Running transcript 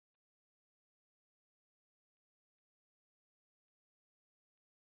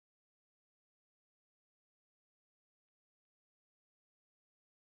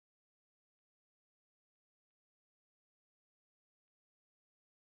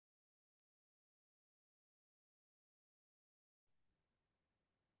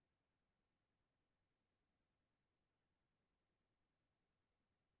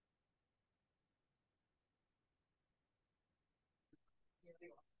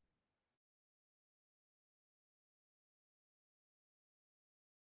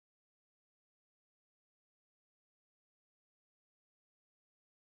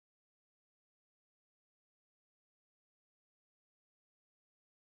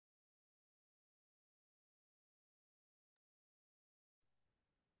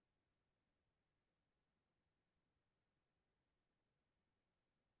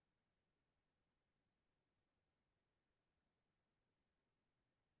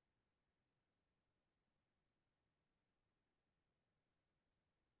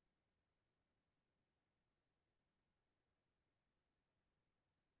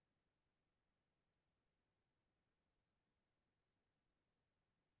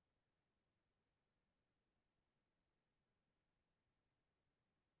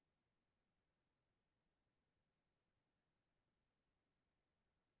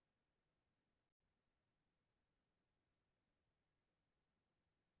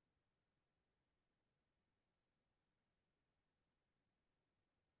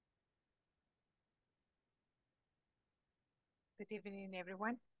Good evening,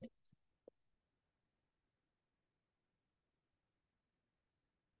 everyone.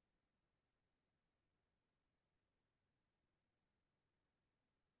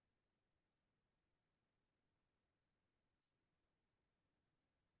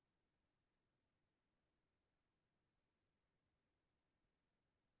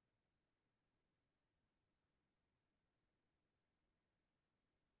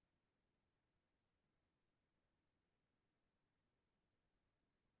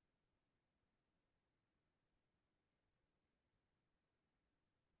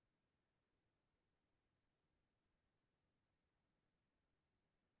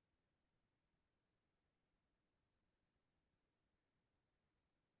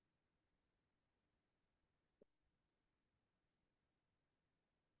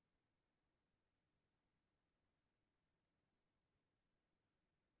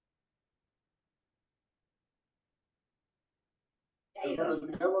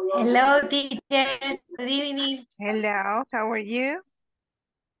 Hello, teacher. Good evening. Hello, how are you?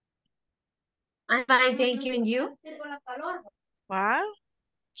 I'm fine, thank you. And you? Well,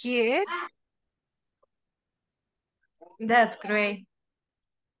 good. That's great.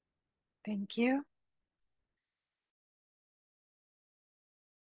 Thank you.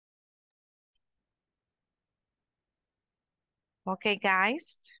 Okay,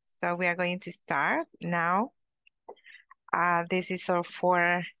 guys. So we are going to start now. This is our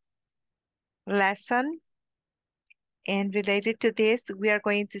fourth lesson. And related to this, we are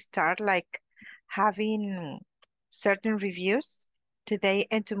going to start like having certain reviews. Today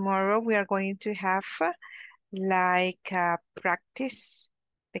and tomorrow, we are going to have like practice,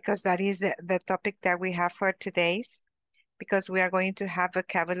 because that is the topic that we have for today's, because we are going to have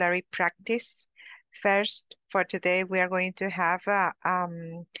vocabulary practice. First, for today, we are going to have a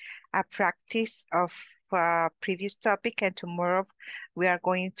practice of previous topic, and tomorrow we are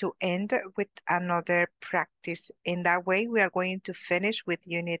going to end with another practice. In that way, we are going to finish with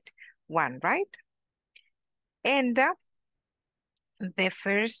unit 1, right? And the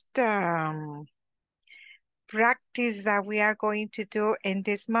first practice that we are going to do in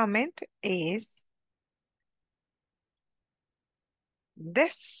this moment is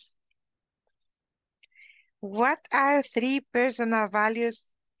this. What are 3 personal values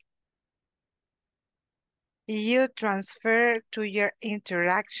you transfer to your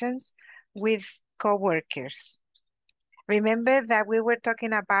interactions with coworkers? Remember that we were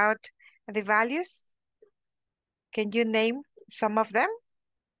talking about the values? Can you name some of them?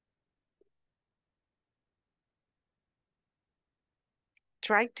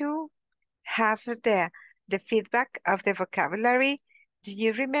 Try to have the feedback of the vocabulary. Do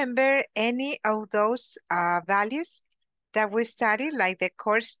you remember any of those values that we studied, like the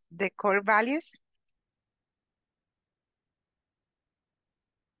core values?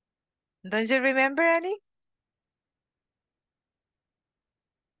 Don't you remember any?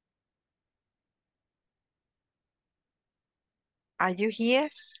 Are you here?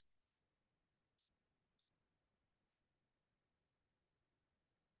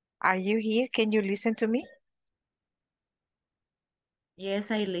 Are you here? Can you listen to me?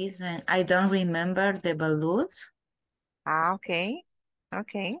 Yes, I listen. I don't remember the values. Okay.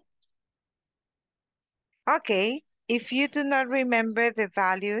 Okay. Okay. If you do not remember the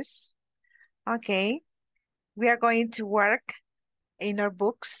values, okay, we are going to work in our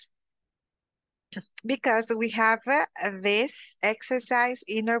books because we have this exercise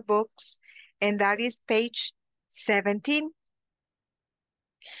in our books, and that is page 17.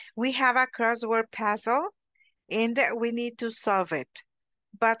 We have a crossword puzzle and we need to solve it.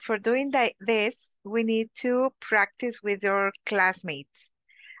 But for doing this, we need to practice with your classmates.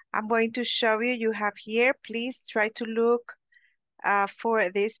 I'm going to show you, you have here, please try to look for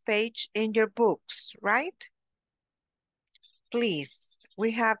this page in your books, right? Please,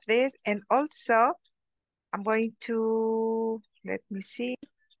 we have this, and also I'm going to, let me see.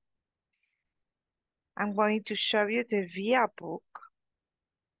 I'm going to show you the VIA book.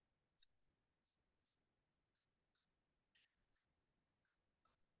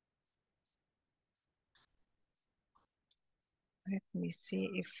 Let me see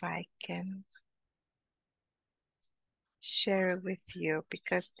if I can share it with you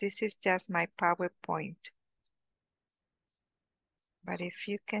because this is just my PowerPoint. But if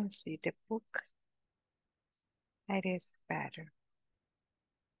you can see the book, it is better.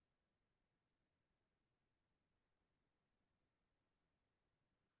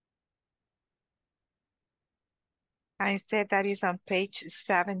 I said that is on page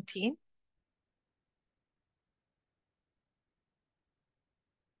 17.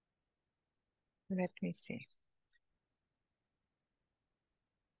 Let me see.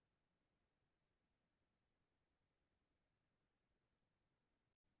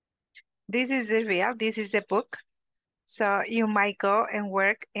 This is the real, this is the book. So you might go and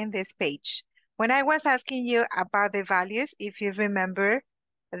work in this page. When I was asking you about the values, if you remember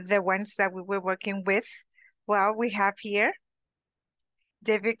the ones that we were working with, well, we have here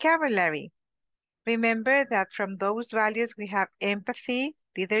the vocabulary. Remember that from those values, we have empathy,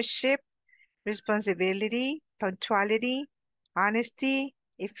 leadership, responsibility, punctuality, honesty,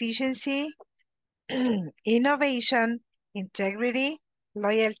 efficiency, innovation, integrity,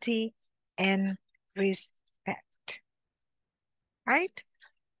 loyalty, and respect. Right?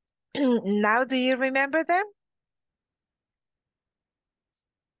 Now, do you remember them?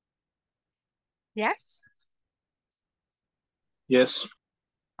 Yes? Yes.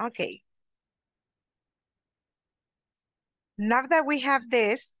 Okay. Now that we have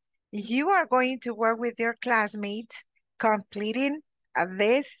this, you are going to work with your classmates completing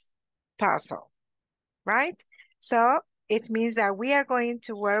this puzzle, right? So it means that we are going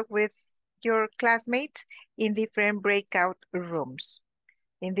to work with your classmates in different breakout rooms.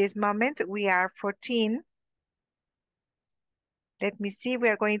 In this moment, we are 14. Let me see, we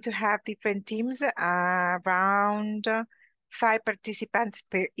are going to have different teams, around 5 participants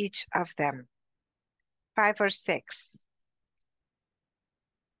per each of them, 5 or 6.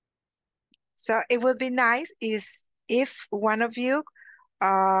 So it would be nice if one of you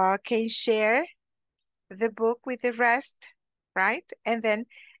can share the book with the rest, right? And then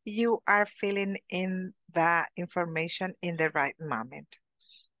you are filling in the information in the right moment.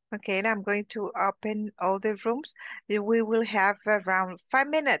 Okay, and I'm going to open all the rooms. We will have around 5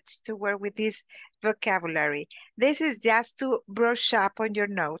 minutes to work with this vocabulary. This is just to brush up on your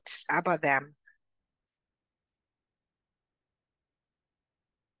notes about them.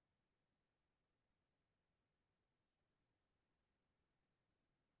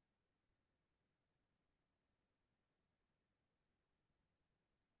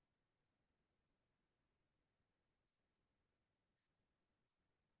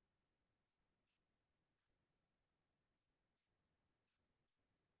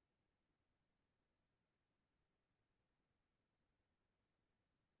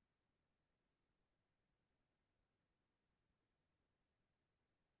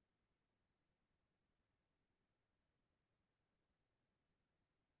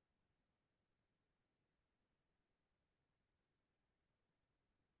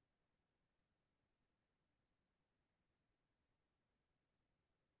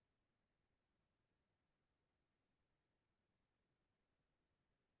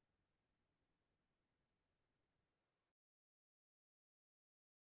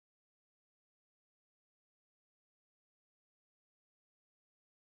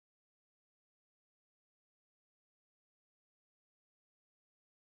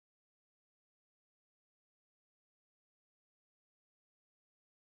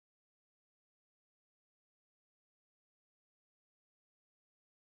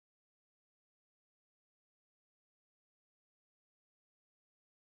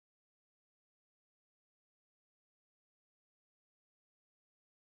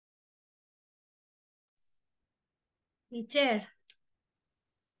 Teacher,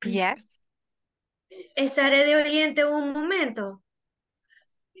 Yes, estaré de oyente un momento.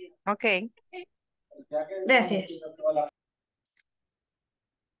 okay. Gracias.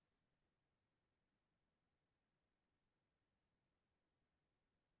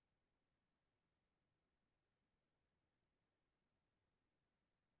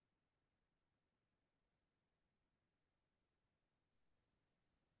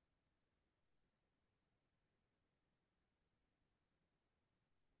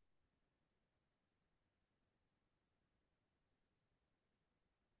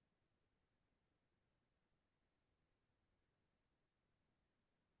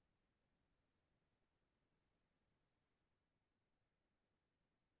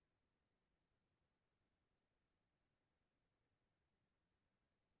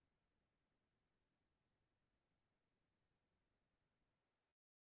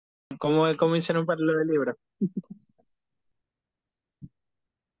 ¿Cómo hicieron para lo del libro?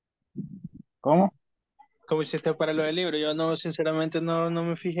 ¿Cómo? ¿Cómo hiciste para lo del libro? Yo no, sinceramente no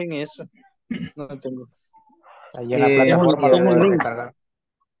me fijé en eso. No tengo. Ahí en la Es plataforma lo es un puedes link. descargar.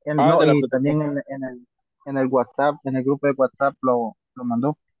 Ah, No, de la y también plataforma. en el WhatsApp, en el grupo de WhatsApp lo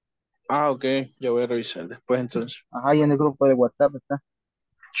mandó. Ah, ok, ya voy a revisar después entonces. Ajá, y en el grupo de WhatsApp está.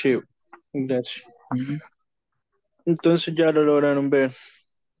 Chivo. Gracias. Ujú. Entonces ya lo lograron ver.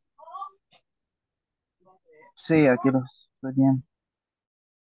 Sí, aquí lo estoy viendo.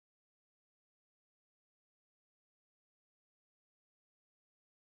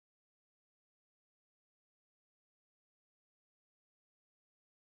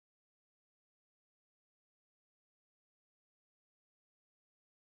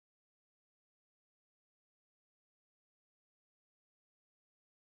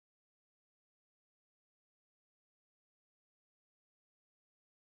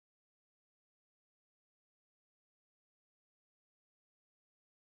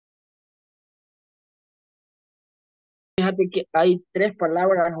 Fíjate que hay tres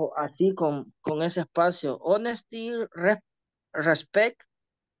palabras así con ese espacio. Honesty, respect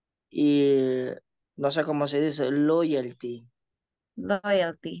y no sé cómo se dice, loyalty.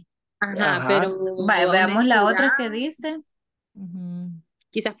 Loyalty. Ajá, pero Ajá. Vale, veamos la honestidad, otra que dice. ujú,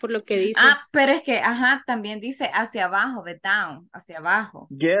 quizás por lo que dice. Ah, pero es que, ajá, también dice hacia abajo, the down, hacia abajo.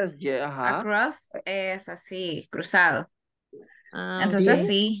 Yes, yes, ajá. Across es así, cruzado. Ah, Entonces ok. Sí.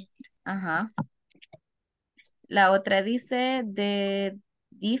 sí, ajá. La otra dice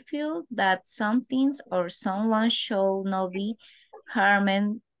they feel that some things or someone should not be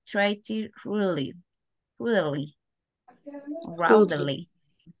harmed, treated rudely, Crudely. rudely.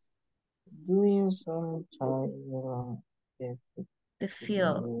 Doing some time,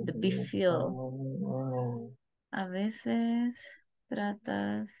 The be feel. A veces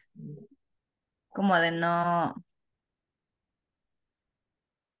tratas como de no.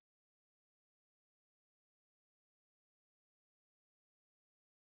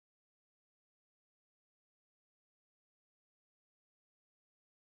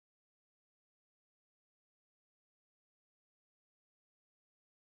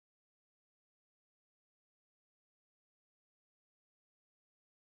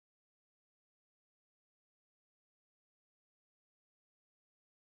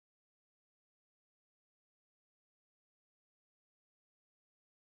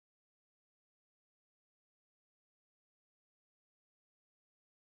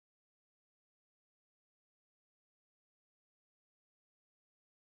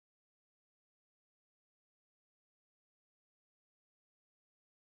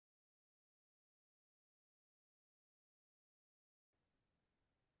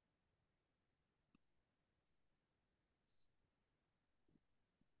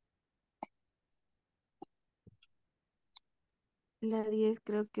 La 10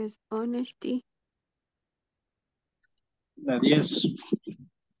 creo que es honesty. La 10.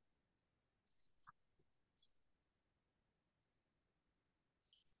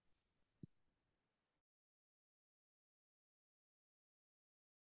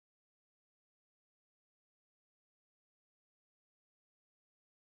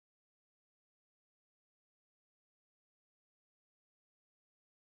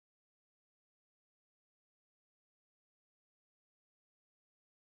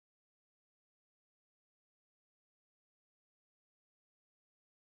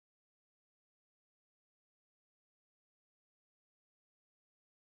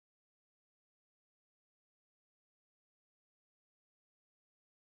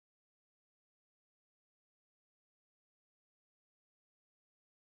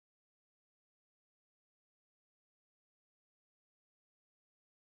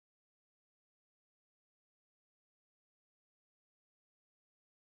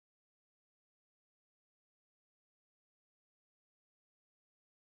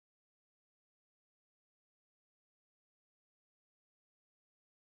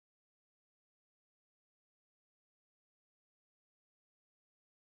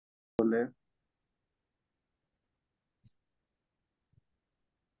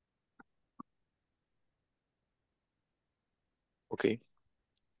 Ok.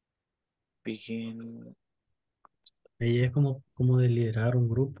 Begin. Ella es como de liderar un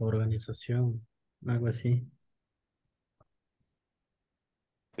grupo, organización, algo así.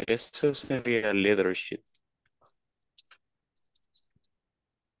 Eso sería leadership.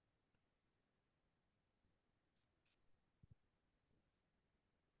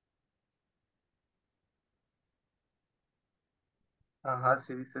 Ajá,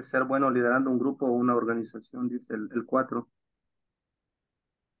 sí, dice ser bueno liderando un grupo o una organización, dice el 4.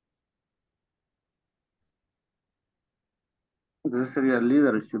 Entonces sería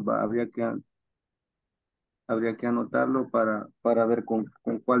leadership, ¿va? Habría que anotarlo para ver con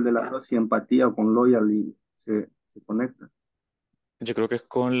cuál de las dos, si empatía o con loyalty se conecta. Yo creo que es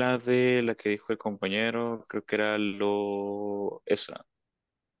con la de la que dijo el compañero, creo que era esa,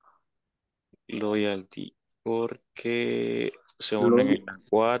 loyalty, porque se unen Loy- en las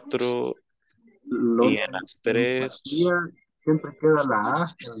 4 y en Loyalty las y empatía, 3. siempre queda la A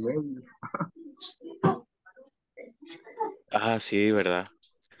en medio. Ah, sí, ¿verdad?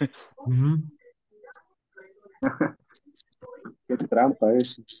 Ujú. Qué trampa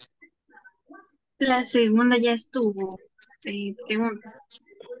es. La segunda ya estuvo. Pregunta.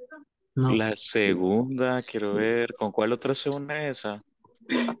 No, La segunda, quiero ver, ¿con cuál otra se une esa?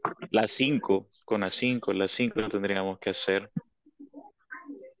 La 5 con la 5 tendríamos que hacer.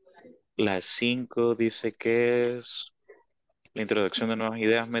 La 5 dice que es la introducción de nuevas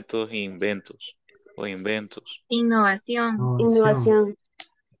ideas, métodos e inventos. O inventos. Innovación. innovación. Innovación.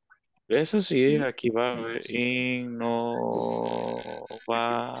 Eso sí, aquí va a ver. Innovación.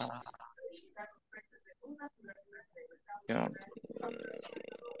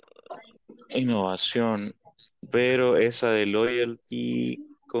 Innovación. Pero esa de loyalty,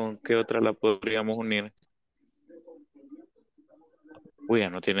 ¿con qué otra la podríamos unir? Uy, ya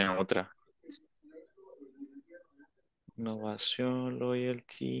no tienen otra. Innovación,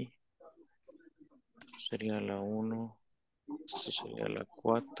 loyalty. Sería la uno. Esa sería la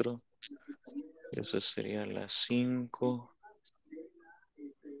 4. Esa sería la 5.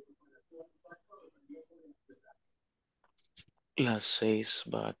 La 6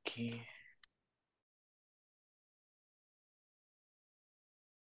 va aquí.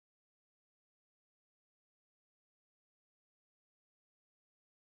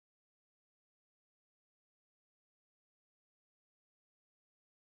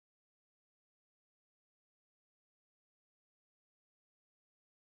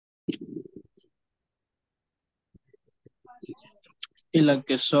 Y la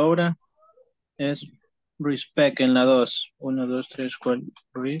que sobra es respect en la 2. 1, 2, 3, 4.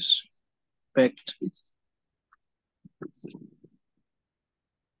 Respect.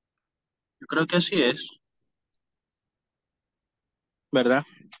 Yo creo que así es, ¿verdad?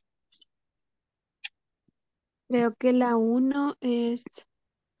 Creo que la uno es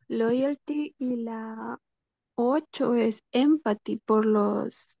loyalty y la 8 es empathy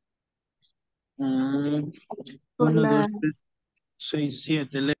Mm, por 1, 2, la, 3, 6,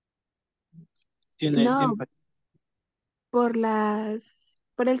 7. Tiene no, empatía.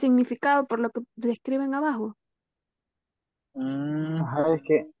 por el significado, por lo que describen abajo. Ajá, es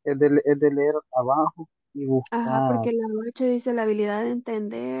que es de leer abajo y Ajá, buscar. porque la 8 dice la habilidad de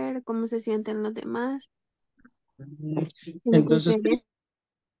entender cómo se sienten los demás. Mm, Tiene que Entonces, ser eso.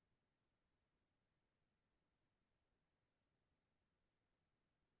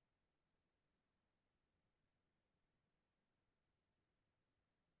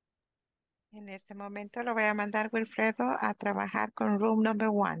 En este momento lo voy a mandar Wilfredo a trabajar con room number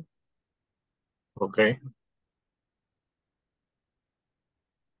 1. Ok.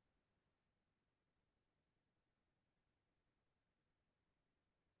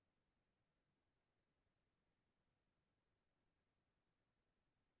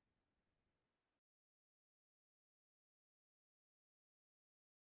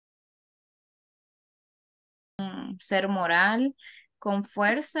 Ser moral, con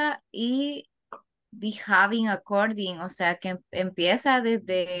fuerza y behaving according, o sea que empieza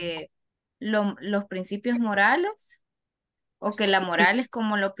desde los principios morales o que la moral es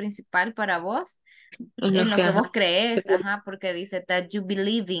como lo principal para vos, En lo en lo que, que ajá. vos crees, ajá, porque dice that you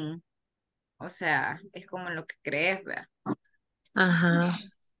believe in, o sea, es como en lo que crees, ¿verdad? Ajá.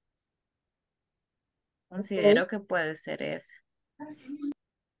 Considero que puede ser eso.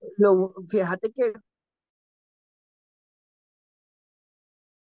 Fíjate que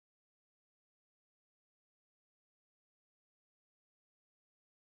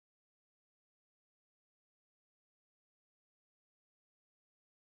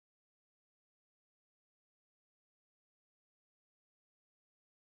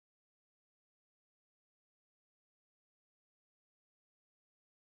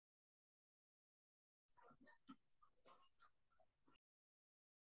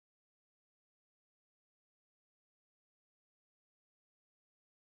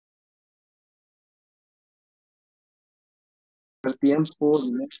El tiempo,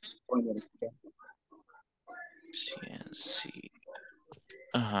 dinero o energía. Efficiency.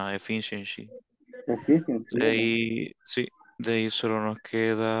 Ajá, efficiency. Efficiency, De ¿verdad? ahí, sí, de ahí solo nos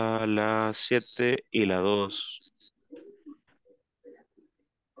queda la 7 y la 2.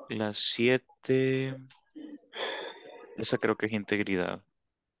 La 7 Esa creo que es integridad.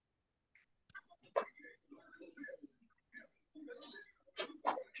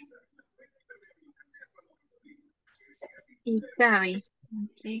 Y cabe.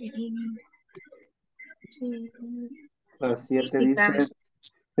 La Sí, 7 sí dice cabe.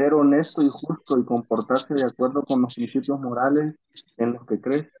 ser honesto y justo y comportarse de acuerdo con los principios morales en los que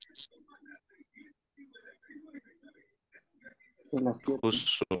crees. Es la 7.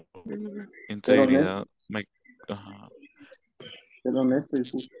 Justo, Mm, integridad. Ajá. Ser honesto y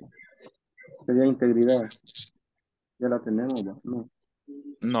justo. Sería integridad. Ya la tenemos, ¿va? No.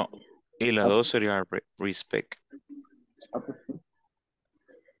 No. Y la Ah, 2 sería respect. pues sí.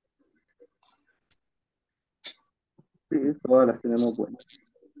 Sí, todas las tenemos buenas.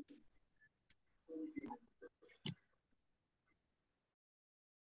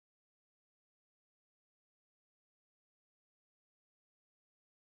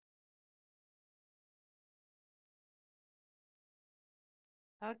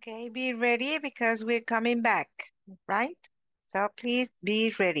 Okay, be ready because we're coming back, right? So please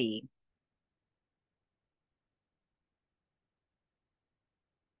be ready.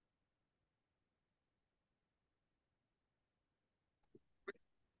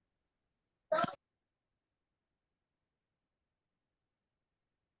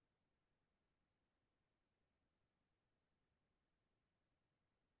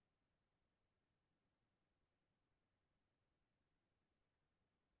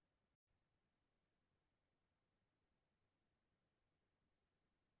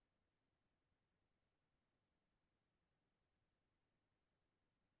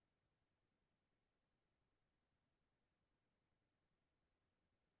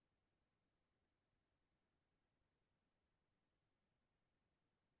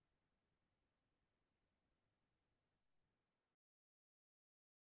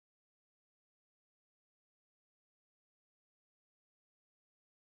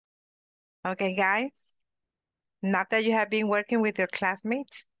 Okay, guys, now that you have been working with your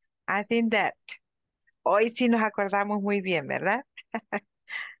classmates, I think that hoy sí nos acordamos muy bien, ¿verdad?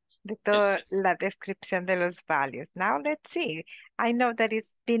 De toda la descripción de los values. Now let's see. I know that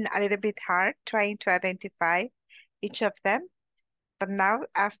it's been a little bit hard trying to identify each of them, but now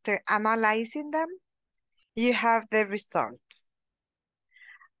after analyzing them, you have the results.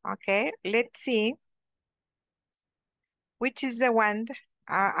 Okay, let's see which is the one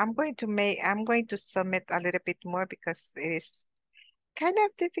I'm going to submit a little bit more because it is kind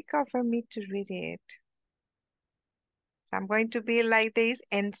of difficult for me to read it. So I'm going to be like this,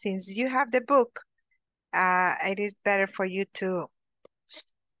 and since you have the book, it is better for you to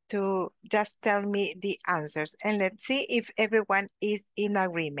just tell me the answers, and let's see if everyone is in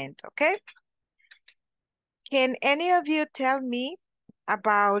agreement, okay? Can any of you tell me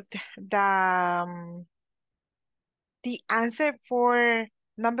about the answer for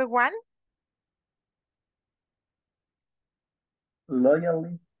number 1?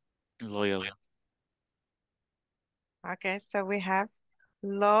 Loyally. Loyal. Okay, so we have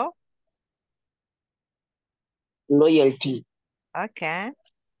Loyalty. okay.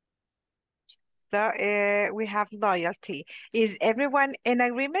 So we have loyalty. Is everyone in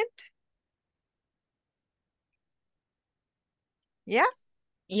agreement? Yes?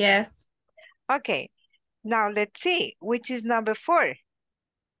 Yes. Okay. Now let's see, which is number 4?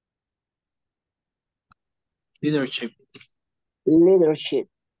 Leadership. Leadership.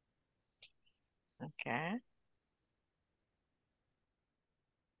 Okay.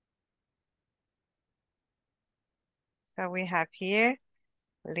 So we have here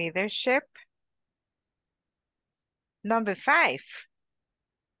leadership. Number 5.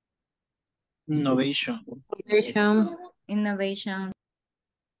 Innovation. Innovation. Innovation.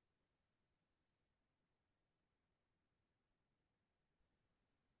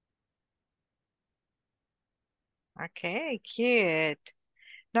 Okay, good.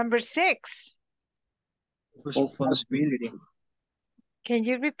 Number 6. Responsibility. Can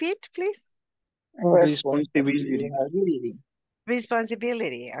you repeat, please? Responsibility.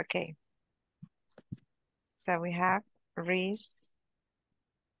 Responsibility, okay. So we have responsibility.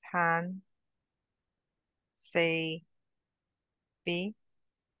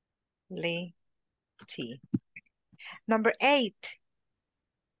 Number 8.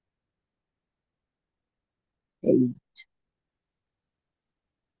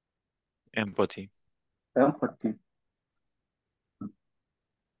 Empathy. Empathy.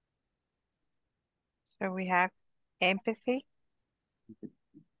 So we have empathy.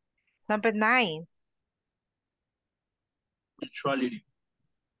 Number 9. Punctuality.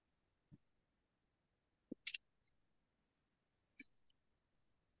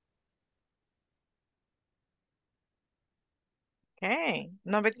 Okay,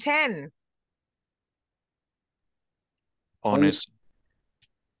 number 10. Honest.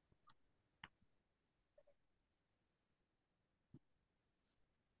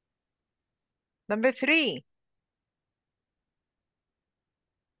 Number 3.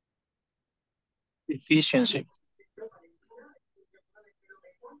 Efficiency.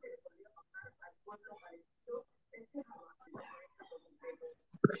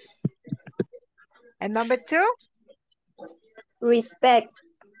 And number 2? Respect.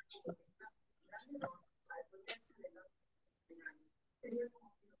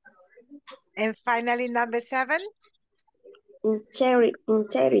 And finally, number 7? Integrity.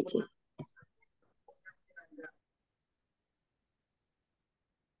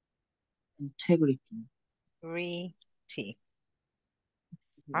 Integrity.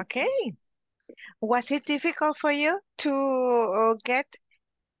 Okay. Was it difficult for you to get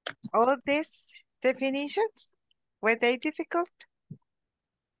all these definitions? Were they difficult?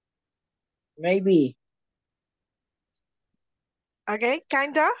 Maybe. Okay,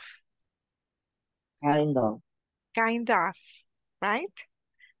 kind of? Kind of. Kind of, right?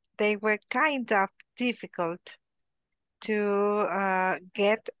 They were kind of difficult to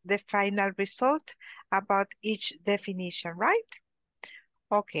get the final result about each definition, right?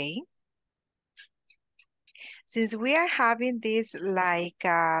 Okay. Since we are having this like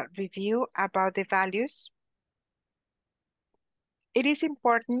review about the values, it is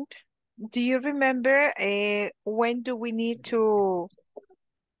important. Do you remember when do we need to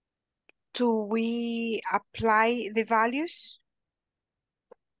we apply the values?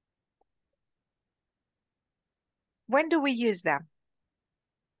 When do we use them?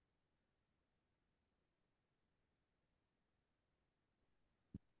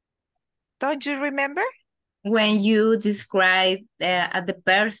 Don't you remember? When you describe the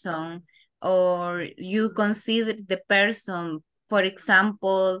person or you consider the person, for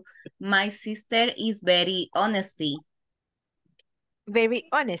example, my sister is very honesty. Very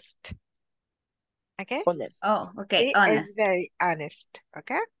honest. Okay? Honest. Oh, okay, He honest. is very honest.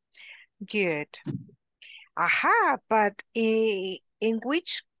 Okay? Good. Aha, but in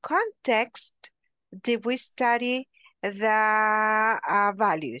which context did we study the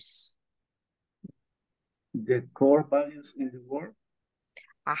values? The core values in the work.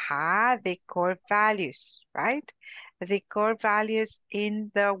 Aha, the core values, right? The core values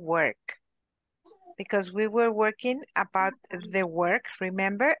in the work. Because we were working about the work,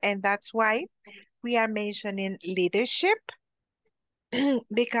 remember? And that's why we are mentioning leadership.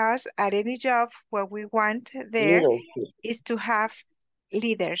 Because at any job, what we want there is to have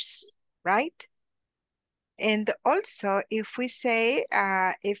leaders, right? And also, if we say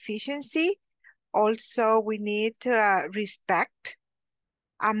efficiency, also we need respect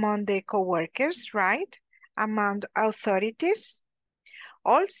among the coworkers, right? Among authorities.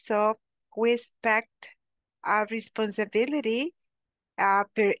 Also, we expect a responsibility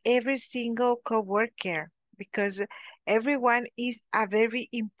per every single coworker, because everyone is a very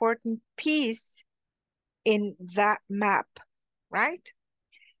important piece in that map, right?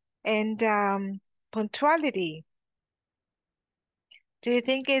 And punctuality. Do you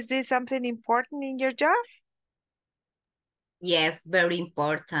think is this something important in your job? Yes, very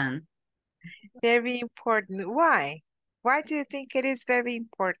important. Very important. Why? Why do you think it is very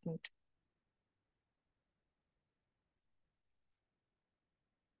important?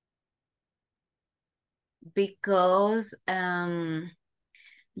 Because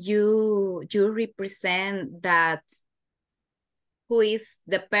you represent that who is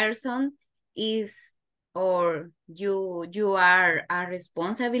the person is, or you are a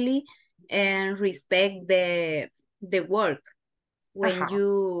responsibility and respect the work when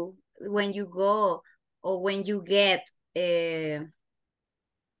you go or when you get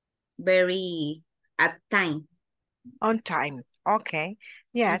very at time. On time. Okay.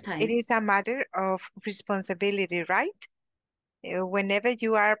 Yes, On it time. is a matter of responsibility, right? Whenever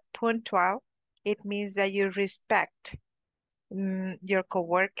you are punctual, it means that you respect your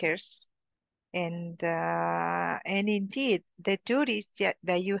coworkers and indeed the duties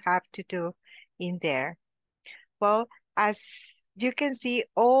that you have to do in there. Well, as you can see,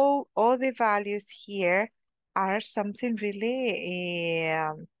 all the values here are something really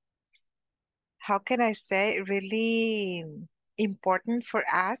how can I say, really important for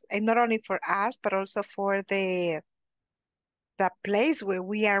us, and not only for us, but also for the place where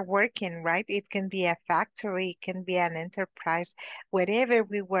we are working, right? It can be a factory, it can be an enterprise, wherever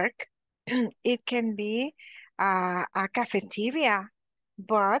we work. It can be a cafeteria,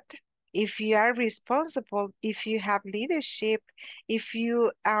 but if you are responsible, if you have leadership, if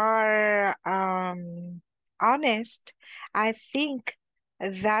you are honest, I think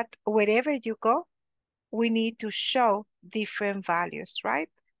that wherever you go, we need to show different values, right?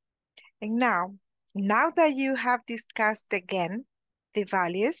 And now that you have discussed again the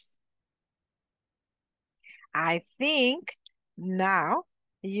values, I think now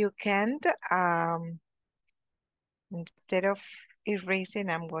you can, instead of erasing,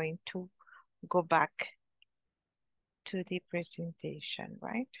 I'm going to go back to the presentation,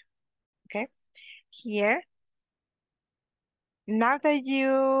 right? Okay, here. Now that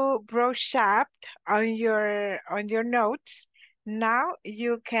you brush up on your notes, now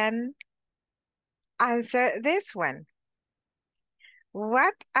you can answer this one.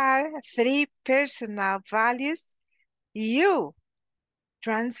 What are 3 personal values you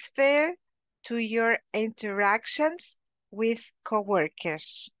transfer to your interactions with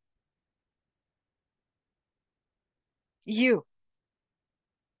coworkers? You.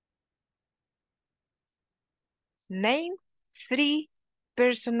 Name 3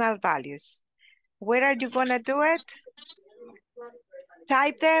 personal values. Where are you gonna do it?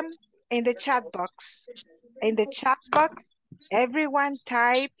 Type them in the chat box. In the chat box, everyone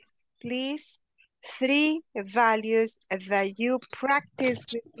type, please, 3 values that you practice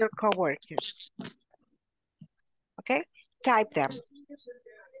with your coworkers. Okay, type them.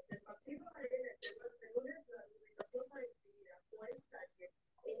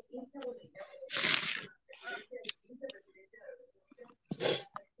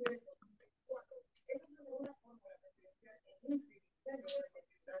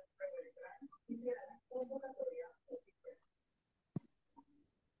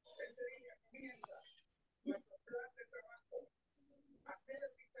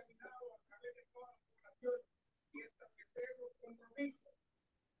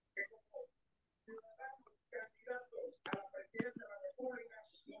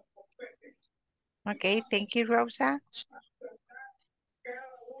 Okay, thank you, Rosa.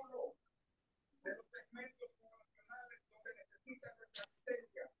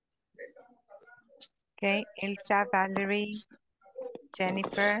 Okay, Elsa, Valerie,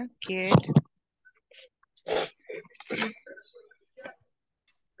 Jennifer, good.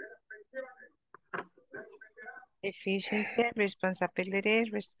 Efficiency, responsibility,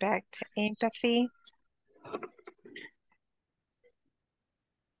 respect, empathy.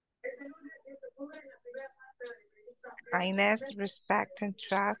 Kindness, respect, and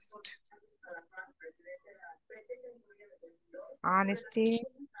trust. Honesty,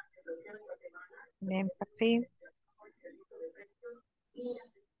 and empathy.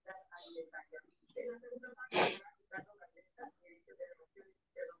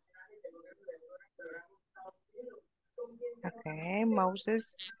 Okay,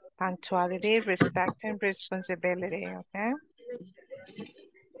 Moses, punctuality, respect, and responsibility, okay?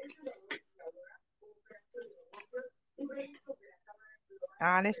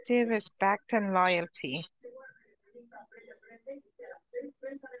 Honesty, respect, and loyalty.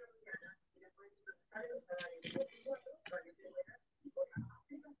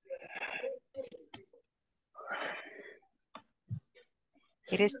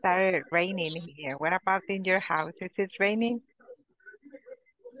 It started raining here. What about in your house? Is it raining?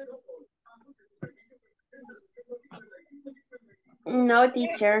 No,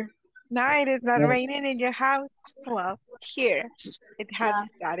 teacher. No, it is not raining in your house. Well, here it has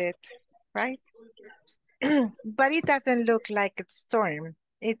started, right? But it doesn't look like it's storm.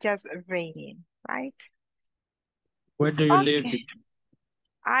 It's just raining, right? Where do you live? Teacher?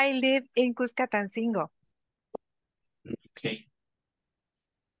 I live in Cuscatancingo. Okay.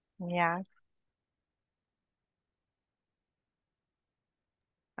 Yes.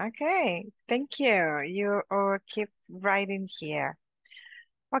 Okay, thank you. You all keep writing here.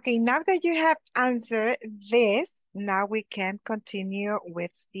 Okay, now that you have answered this, now we can continue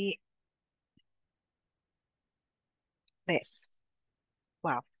with this.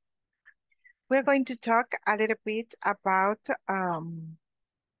 Well, we're going to talk a little bit about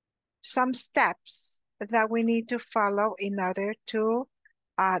some steps that we need to follow in order to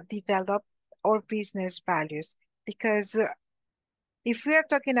develop our business values. Because if we are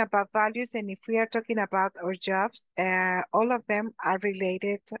talking about values and if we are talking about our jobs, all of them are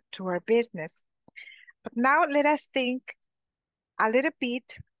related to our business. But now let us think a little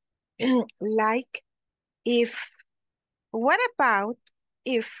bit like what about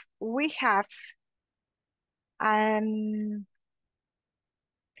if we have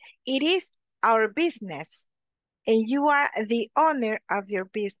it is our business and you are the owner of your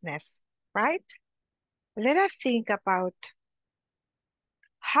business, right? Let us think about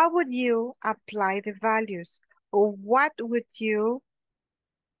how would you apply the values, or what would you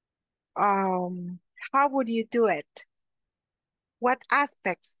how would you do it? What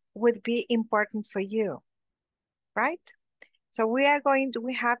aspects would be important for you, right? So we have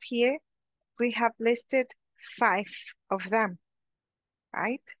listed 5 of them,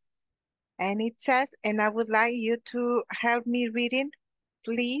 right? And it says, and I would like you to help me reading,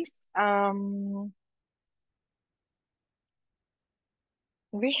 please.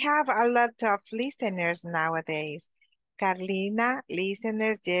 We have a lot of listeners nowadays. Carlina,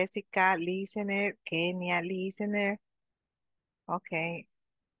 listeners, Jessica, listener, Kenya, listener. Okay.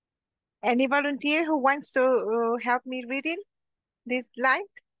 Any volunteer who wants to help me reading this slide?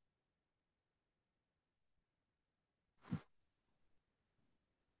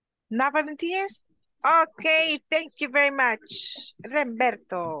 No volunteers? Okay, thank you very much.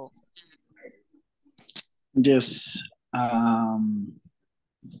 Remberto. Yes.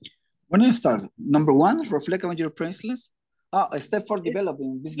 When I start, number 1, reflect on your principles. A step for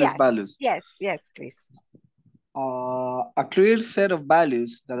developing business values. Yes, please. A clear set of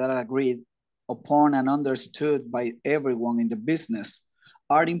values that are agreed upon and understood by everyone in the business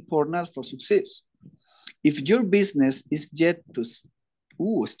are important for success. If your business is yet to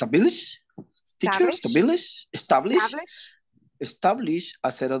establish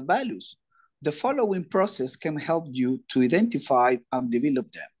a set of values, the following process can help you to identify and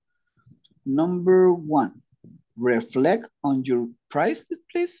develop them. Number 1, reflect on your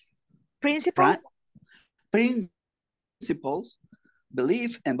principles,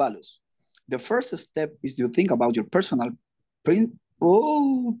 belief, and values. The first step is to think about your personal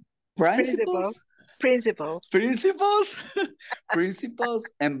principles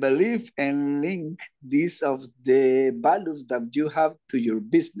and belief, and link these of the values that you have to your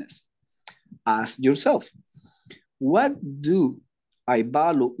business. Ask yourself, what do I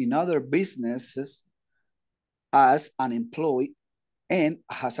value in other businesses as an employee and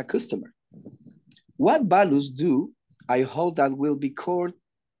as a customer? What values do I hold that will be core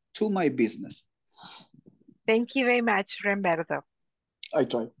to my business? Thank you very much, Remberto. I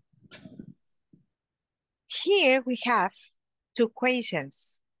try. Here we have 2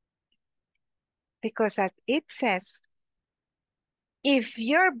 questions. Because as it says, if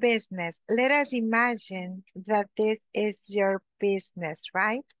your business, let us imagine that this is your business,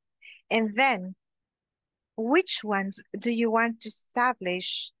 right? And then, which ones do you want to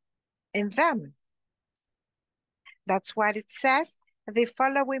establish in them? That's what it says. The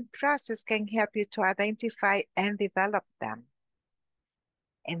following process can help you to identify and develop them.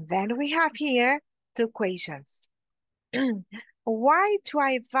 And then we have here 2 questions. Why do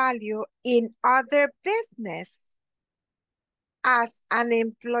I value in other business as an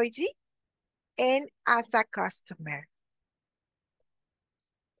employee and as a customer?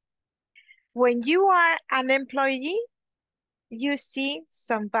 When you are an employee, you see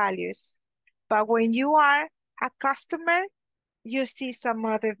some values, but when you are a customer, you see some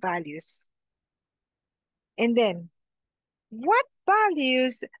other values. And then, what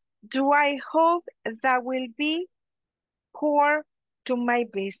values do I hold that will be core to my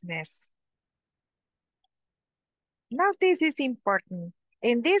business? Now, this is important.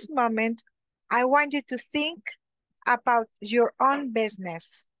 In this moment, I want you to think about your own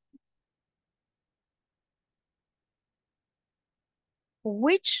business.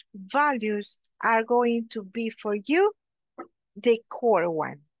 Which values are going to be for you the core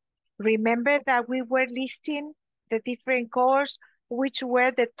one? Remember that we were listing the different cores, which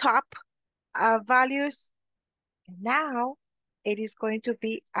were the top values. Now it is going to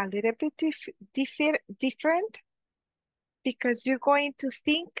be a little bit different because you're going to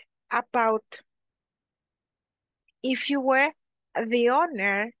think about if you were the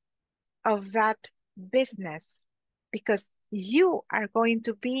owner of that business, because you are going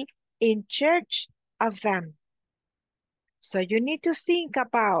to be in charge of them. So you need to think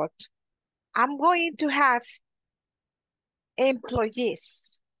about, I'm going to have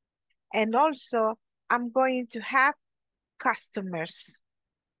employees, and also I'm going to have customers.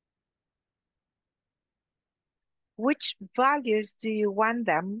 Which values do you want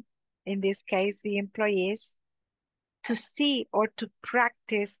them, in this case, the employees, to see or to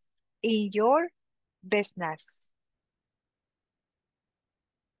practice in your business?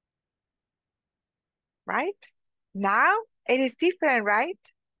 Right? Now it is different, right?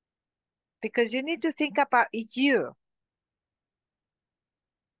 Because you need to think about you.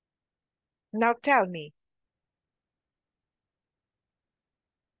 Now tell me,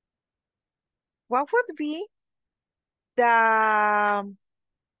 what would be the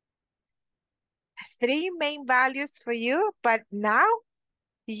 3 main values for you, but now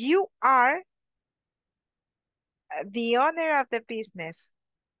you are the owner of the business.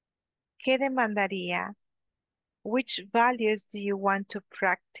 ¿qué demandaría? Which values do you want to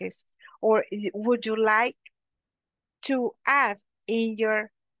practice? Or would you like to add in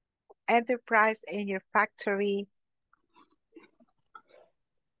your enterprise, in your factory?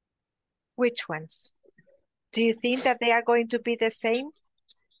 Which ones? Do you think that they are going to be the same,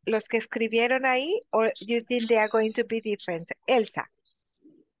 los que escribieron ahí, or do you think they are going to be different? Elsa.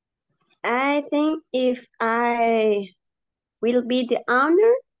 I think if I will be the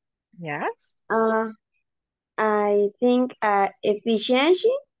owner, Yes. I think efficiency,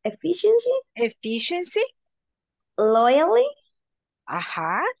 Efficiency. loyalty,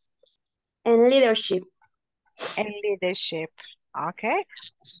 Ajá. and leadership. And leadership. Okay.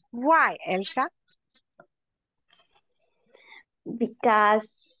 Why, Elsa?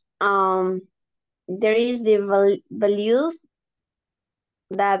 Because there is the values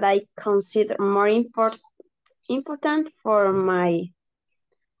that I consider more important for my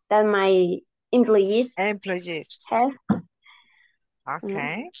employees Employees. have.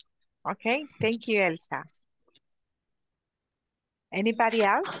 Okay. Okay. Thank you, Elsa. Anybody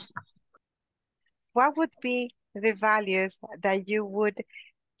else? What would be the values that you would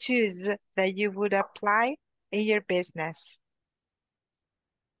choose, that you would apply in your business?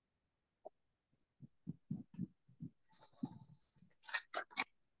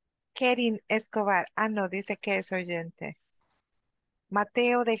 Kerin Escobar. Ah, no, dice que es oyente.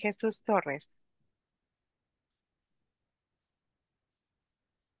 Mateo de Jesús Torres.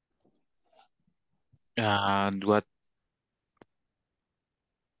 What,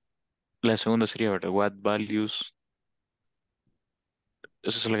 la segunda sería, ¿verdad? What values?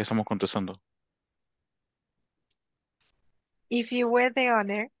 Esa es la que estamos contestando. If you were the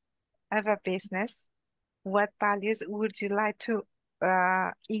owner of a business, what values would you like to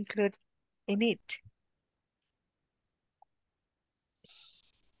include in it?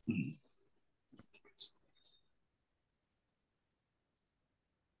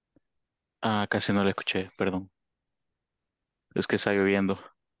 Casi no la escuché, perdón. Es que está lloviendo.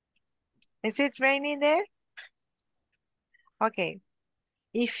 Is it raining there? Okay.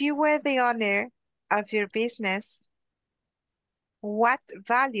 If you were the owner of your business, what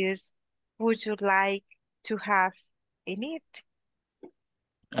values would you like to have in it?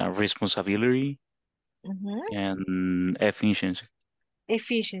 Responsibility Mhm. and efficiency.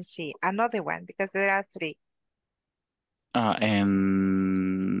 Efficiency, another one, because there are three.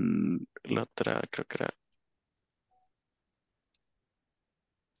 And la otra creo que era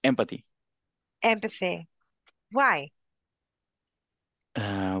empathy. Empathy. Why?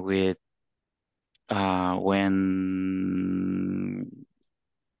 With when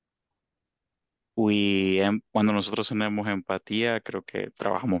cuando nosotros tenemos empatía, creo que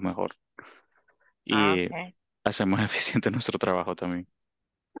trabajamos mejor y Okay. hacemos eficiente nuestro trabajo también.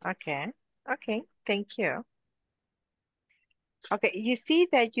 Okay. Okay. Thank you. Okay, you see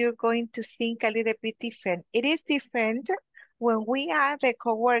that you're going to think a little bit different. It is different when we are the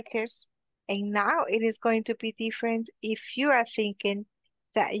coworkers, and now it is going to be different if you are thinking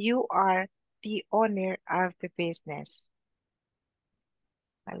that you are the owner of the business.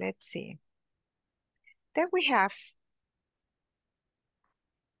 Let's see. Then we have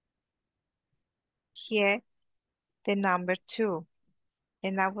here the number 2,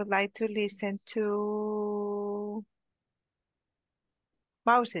 and I would like to listen to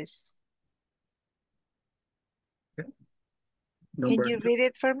Moses. Okay. Can Number you 2. read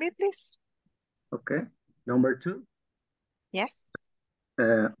it for me, please? Okay. Number 2. Yes.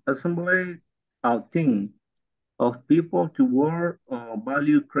 Assemble a team of people to work on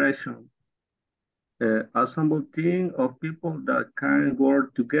value creation. Assemble team of people that can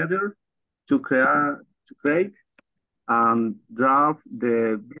work together to create and drive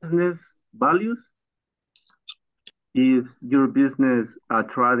the business values. If your business are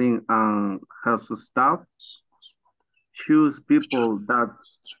trading and has staff, choose people that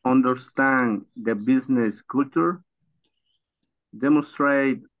understand the business culture,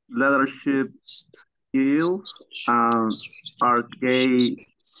 demonstrate leadership skills, and are key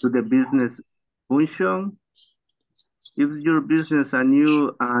to the business function. If your business are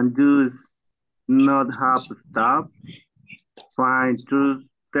new and does not have staff, find trusted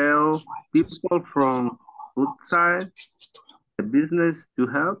people from outside the business to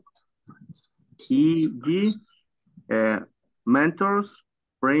help, e.g., mentors,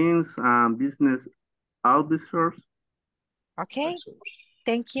 friends, and business advisors. Okay.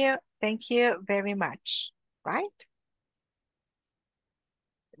 Thank you. Thank you very much. Right?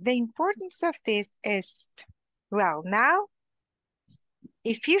 The importance of this is, well, now,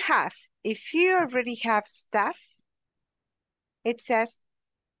 if you already have staff, it says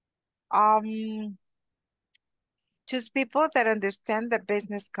Choose people that understand the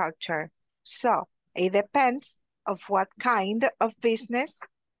business culture. So it depends of what kind of business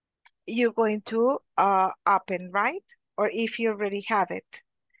you're going to open, right? Or if you already have it.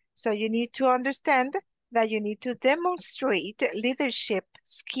 So you need to understand that you need to demonstrate leadership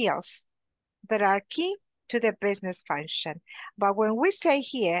skills that are key to the business function. But when we say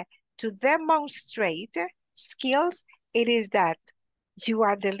here to demonstrate skills, it is that you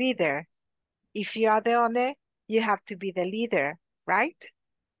are the leader. If you are the owner, you have to be the leader, right?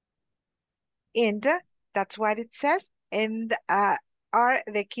 And that's what it says, and are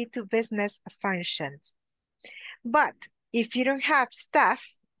the key to business functions. But if you don't have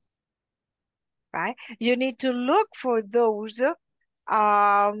staff, right, you need to look for those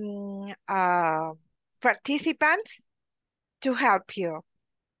participants to help you,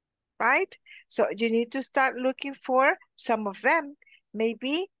 right? So you need to start looking for some of them.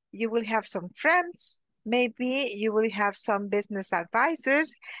 Maybe you will have some friends, maybe you will have some business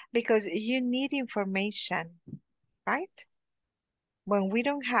advisors, because you need information, right? When we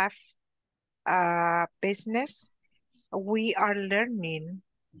don't have a business, we are learning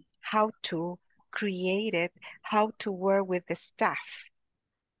how to create it, how to work with the staff.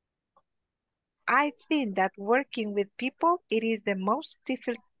 I think that working with people, it is the most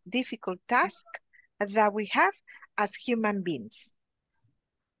difficult task that we have as human beings.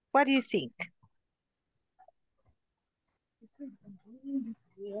 What do you think?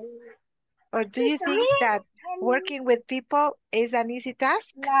 Or do you think that working with people is an easy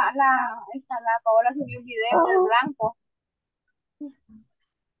task? La subió un video en blanco.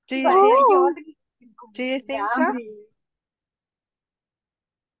 Do you think so?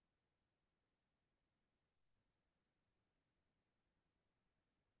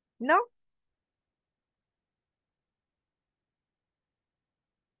 No?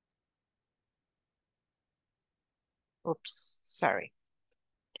 Oops, sorry.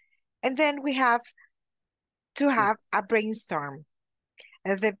 And then we have to have a brainstorm.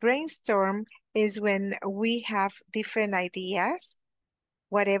 The brainstorm is when we have different ideas,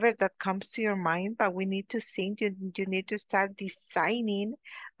 whatever that comes to your mind, but we need to think, you need to start designing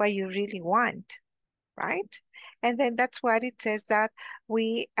what you really want, right? And then that's what it says, that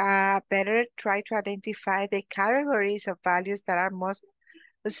we better try to identify the categories of values that are most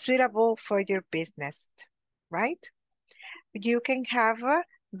suitable for your business, right? You can have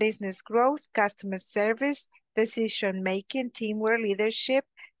business growth, customer service, decision-making, teamwork, leadership,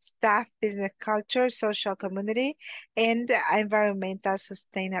 staff, business culture, social community, and environmental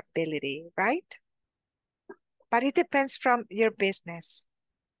sustainability, right? But it depends from your business.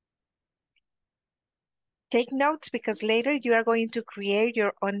 Take notes, because later you are going to create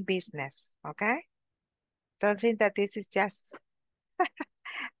your own business, okay? Don't think that this is just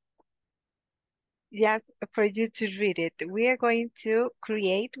for you to read it. We are going to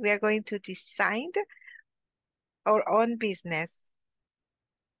create, we are going to design our own business.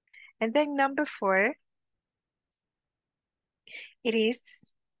 And then number 4, it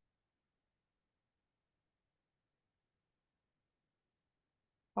is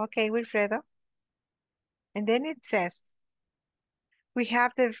okay, Wilfredo. And then it says, we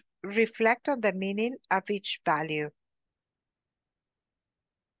have to reflect on the meaning of each value.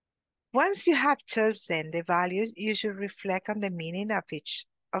 Once you have chosen the values, you should reflect on the meaning of each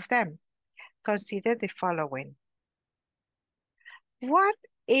of them. Consider the following. What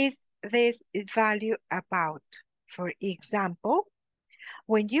is this value about? For example,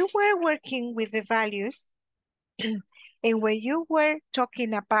 when you were working with the values and when you were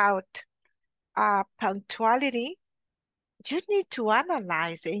talking about punctuality, you need to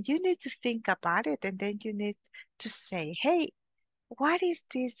analyze and you need to think about it, and then you need to say, hey, what is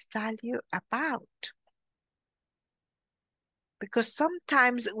this value about? Because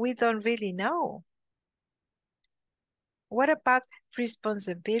sometimes we don't really know. What about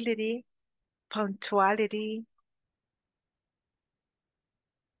responsibility, punctuality?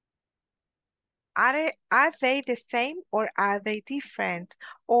 Are they the same or are they different?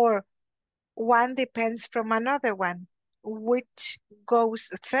 Or one depends from another one? Which goes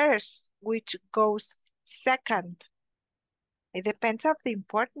first? Which goes second? It depends on the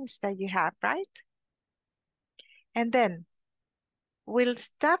importance that you have, right? And then, will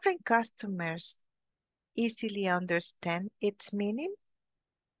staff and customers easily understand its meaning?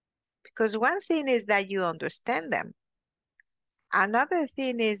 Because one thing is that you understand them. Another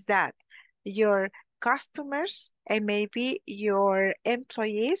thing is that your customers and maybe your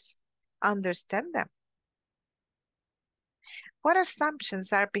employees understand them. What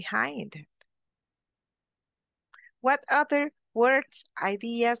assumptions are behind it? What other words,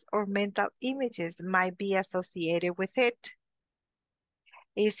 ideas, or mental images might be associated with it.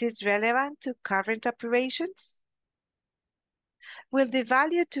 Is it relevant to current operations? Will the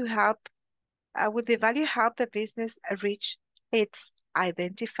value help the business reach its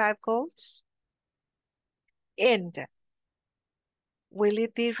identified goals? And will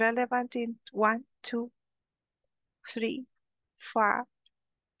it be relevant in 1, 2, 3, 4,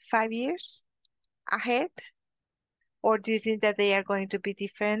 5 years ahead? Or do you think that they are going to be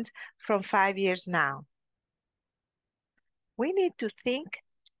different from 5 years now? We need to think.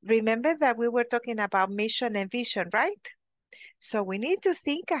 Remember that we were talking about mission and vision, right? So we need to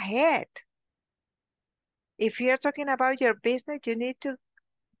think ahead. If you're talking about your business, you need to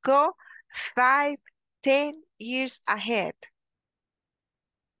go 5, 10 years ahead,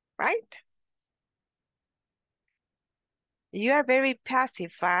 right? You are very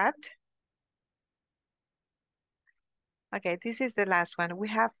passive, but okay, this is the last one. We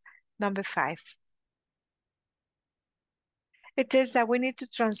have number 5. It says that we need to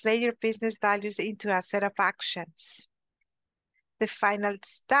translate your business values into a set of actions. The final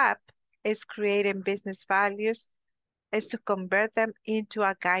step is creating business values, is to convert them into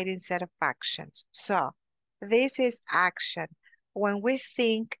a guiding set of actions. So this is action. When we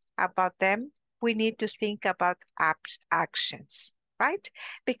think about them, we need to think about actions, right?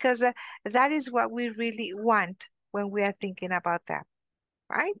 Because that is what we really want when we are thinking about them,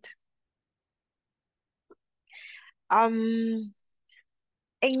 right? And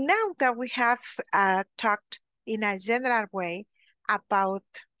now that we have talked in a general way about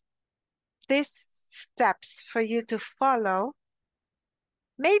these steps for you to follow,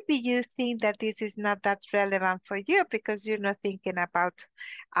 maybe you think that this is not that relevant for you because you're not thinking about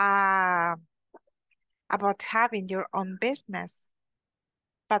having your own business.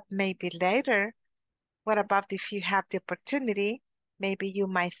 But maybe later, what about if you have the opportunity? Maybe you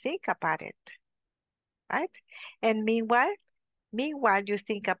might think about it, right? And meanwhile you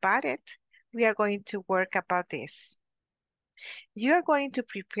think about it, we are going to work about this. You are going to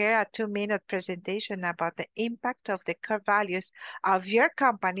prepare a 2-minute presentation about the impact of the core values of your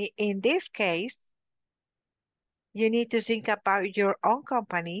company. In this case, you need to think about your own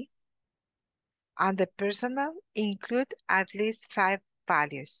company, and the personal include at least 5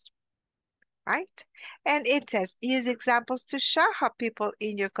 values, right? And it says, use examples to show how people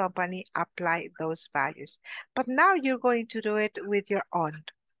in your company apply those values. But now you're going to do it with your own.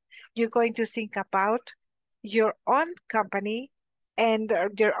 You're going to think about your own company and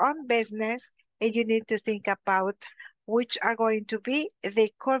your own business, and you need to think about which are going to be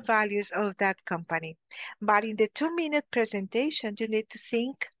the core values of that company. But in the 2-minute presentation, you need to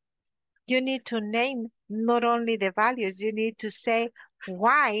think, you need to name not only the values, you need to say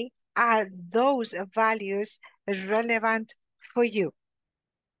why are those values relevant for you.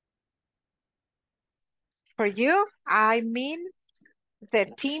 For you, I mean the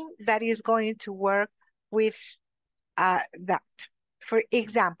team that is going to work with that. For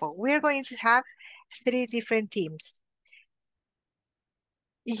example, we're going to have 3 different teams.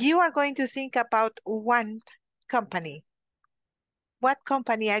 You are going to think about one company. What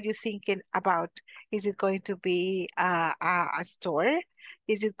company are you thinking about? Is it going to be a store?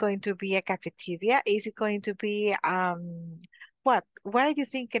 Is it going to be a cafeteria? Is it going to be what? What are you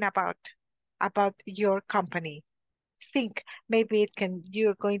thinking about your company? Think. Maybe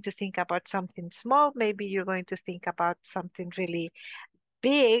you're going to think about something small. Maybe you're going to think about something really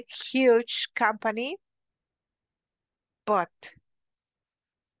big, huge company. But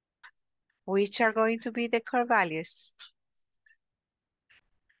which are going to be the core values?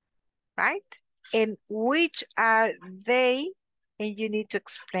 Right? And which are they? And you need to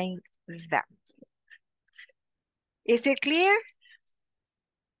explain them. Is it clear?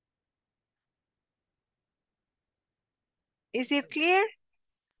 Is it clear?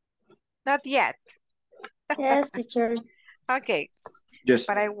 Not yet. Yes, teacher. Okay. Yes.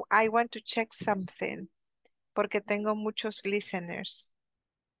 But I want to check something porque tengo muchos listeners.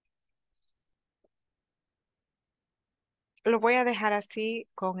 Lo voy a dejar así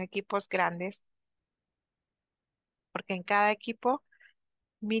con equipos grandes porque en cada equipo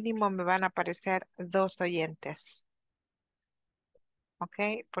mínimo me van a aparecer 2 oyentes.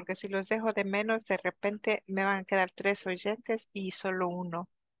 ¿Ok? Porque si los dejo de menos, de repente me van a quedar 3 oyentes y solo 1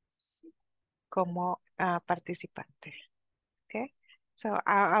 como participante. ¿Ok? So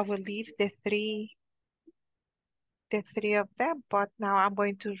I will leave the three of them, but now I'm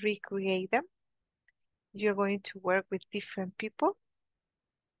going to recreate them. You're going to work with different people,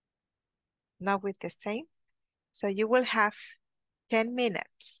 not with the same. So you will have 10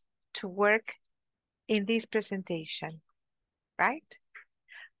 minutes to work in this presentation. right?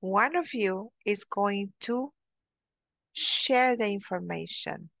 One of you is going to share the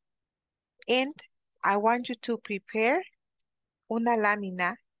information. And I want you to prepare una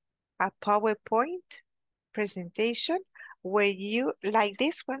lámina, a PowerPoint presentation where you, like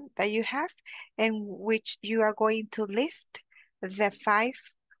this one that you have, in which you are going to list the 5,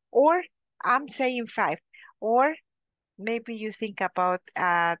 or I'm saying 5, or maybe you think about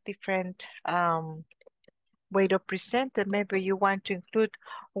a different way to present it. Maybe you want to include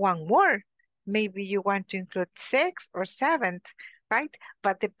one more. Maybe you want to include 6 or 7, right?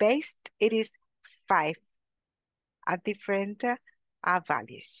 But the base, it is 5 at different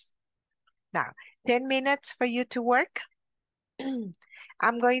values. Now, 10 minutes for you to work.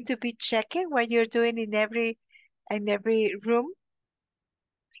 I'm going to be checking what you're doing in every room.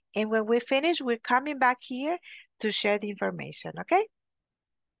 And when we finish, we're coming back here to share the information, okay?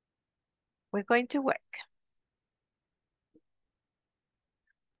 We're going to work.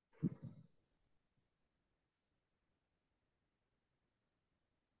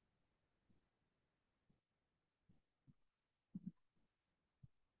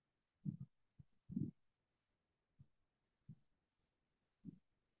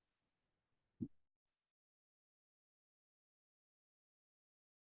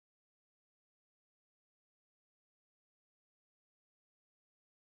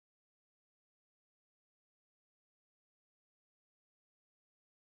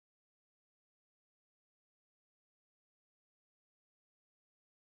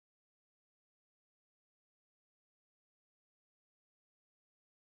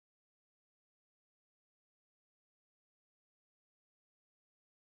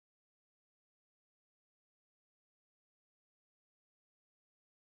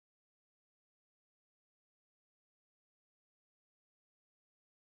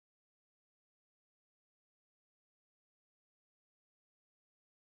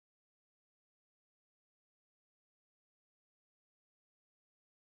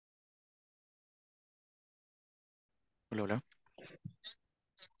 Hola, hola.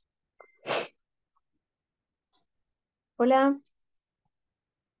 Hola,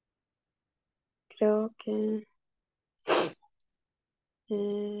 creo que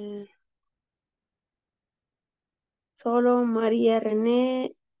eh, solo María,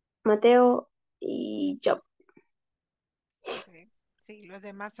 René, Mateo y yo. Sí, sí, los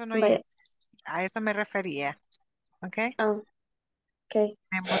demás son Vaya. oyentes. A eso me refería, ¿ok? Okay.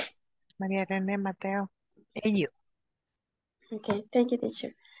 Tenemos María René, Mateo, and you. Okay, thank you,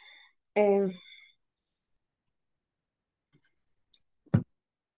 teacher. Um,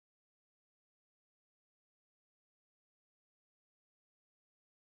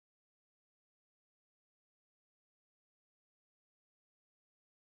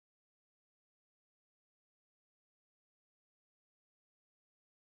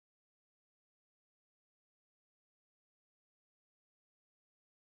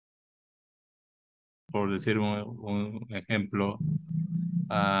 Por decir un ejemplo,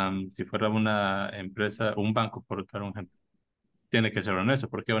 si fuera una empresa, un banco, por dar un ejemplo, tiene que ser honesto.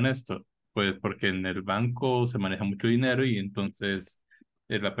 ¿Por qué honesto? Pues porque en el banco se maneja mucho dinero y entonces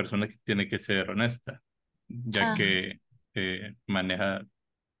es la persona que tiene que ser honesta, ya Ajá. que maneja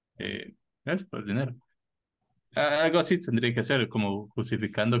eso, pues, dinero. Algo así tendría que ser, como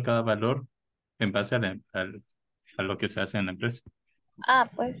justificando cada valor en base a lo que se hace en la empresa.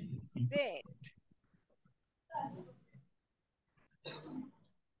 Pues Sí.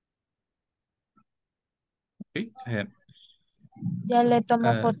 Sí, ya le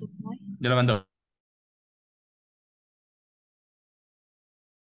tomo foto. ya lo mandó.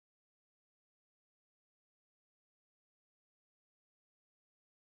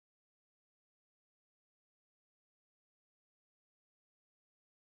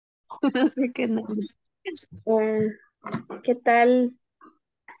 no sé qué nombre. ¿Qué tal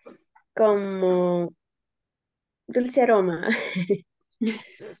como dulce aroma?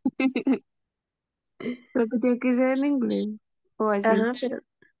 Creo que tiene que ser en inglés o así. Ajá, pero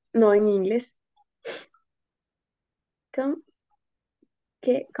no en inglés. ¿Cómo, cómo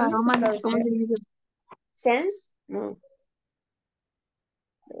se Aroma, no sé cómo traduce? se dice. ¿Sense? No.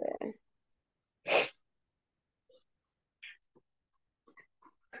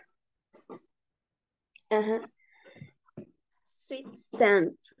 Ajá. Sweet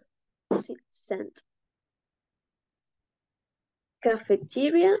scent. Sweet scent.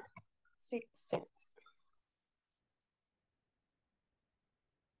 Cafeteria. Sweet scent.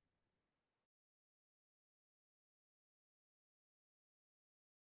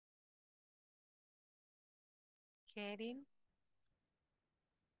 Karen,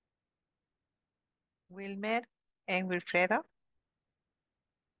 Wilmer, and Wilfredo.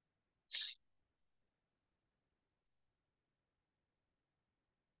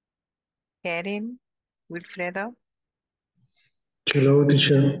 Karen, Wilfredo. Hello,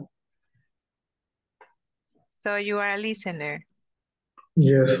 teacher. So you are a listener.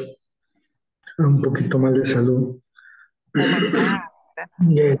 Yes, un poquito mal de salud. Oh my God.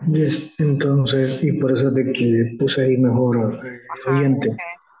 Yes, yes. Entonces, y por eso de que puse ahí mejor Ajá, oyente. Yes,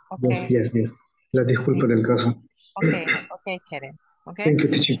 okay. yes, yes. Las disculpas del caso. Okay, Karen. Okay, Thank you,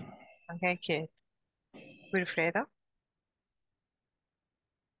 teacher. okay, kid. Wilfredo.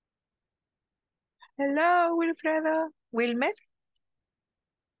 Hello, Wilfredo. Wilmer.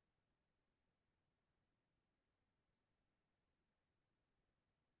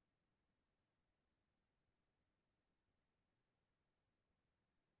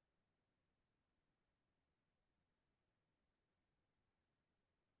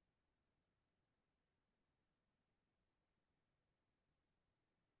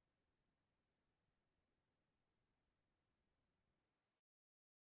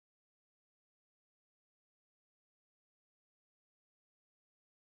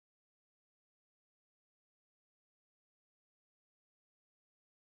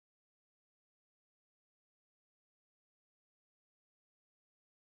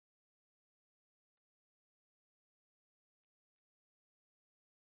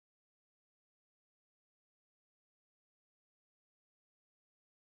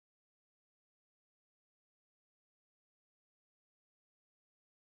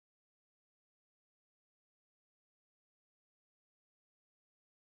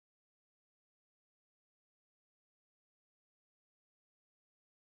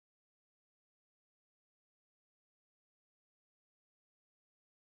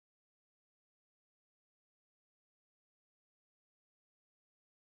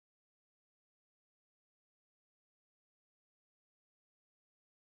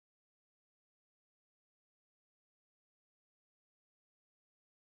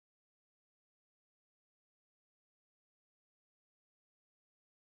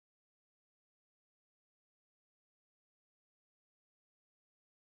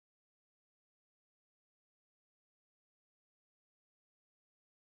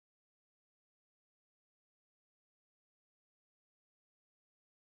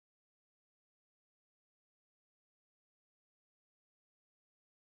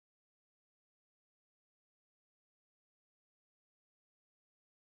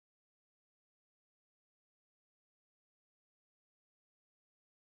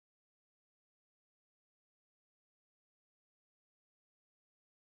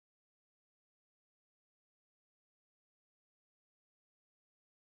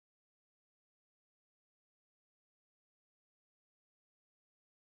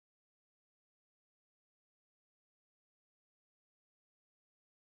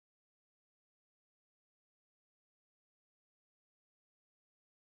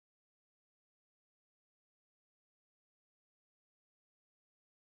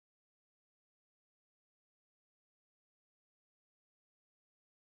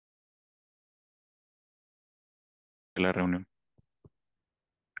 La reunión.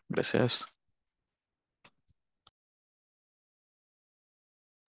 Gracias.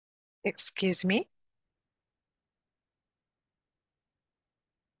 Excuse me.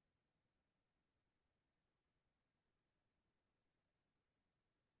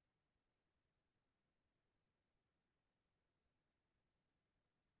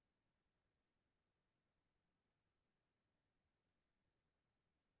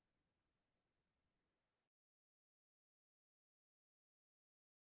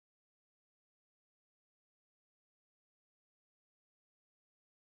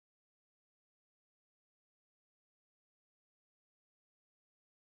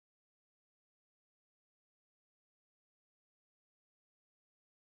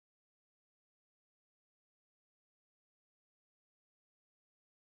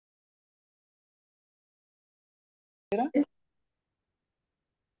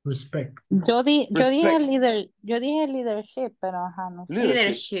 Respect. Yo dije Respect. yo dije leadership, pero ajá, no sé.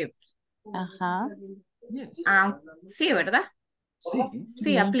 Leadership. Ajá. Yes. Sí, ¿verdad? Sí.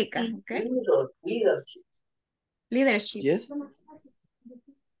 Sí, aplica, ¿ok? Leadership. Yes.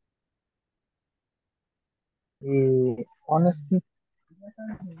 Honesty.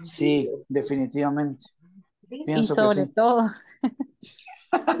 Sí, definitivamente. Y Pienso que sobre sí. todo,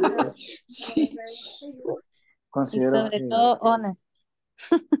 Sí. y Considero sobre que todo, honest.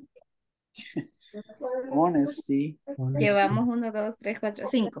 honesty. Llevamos 1, 2, 3, 4,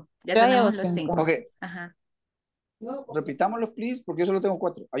 5. Ya Yo llevo tenemos los 5. 5. Ok, Ajá. repitámoslos, please, porque yo solo tengo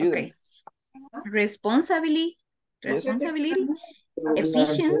 4. Ayúdenme. Ok. Responsibility, Yes.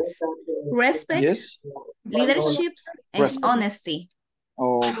 efficiency, respect, Yes. leadership, and Respect. honesty.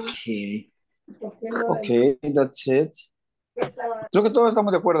 Ok. Okay, that's it. Creo que todos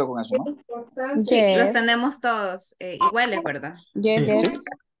estamos de acuerdo con eso, ¿no? Sí, los Yes, tenemos todos iguales, ¿verdad? yes, Sí. yes. Sí.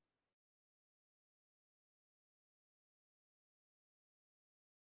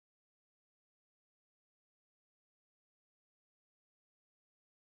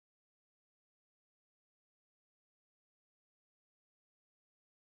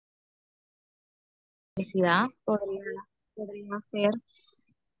 Felicidad podría ser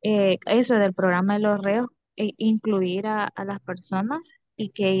eso del programa de los reos, incluir a las personas y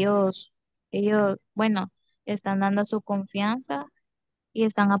que ellos, bueno, están dando su confianza y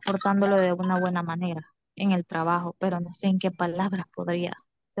están aportándolo de una buena manera en el trabajo, pero no sé en qué palabras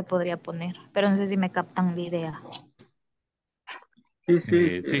se podría poner, pero no sé si me captan la idea. Sí,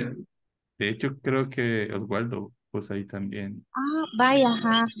 sí, sí. Sí, de hecho creo que Osvaldo, pues ahí también. Ah, vaya,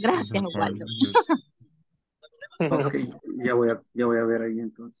 ajá, gracias, Mejor Osvaldo. Ok, ya voy a ver ahí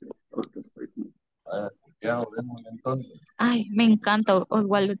entonces. Ya nos vemos entonces. Ay, me encanta,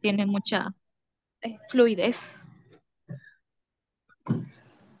 Osvaldo tiene mucha fluidez.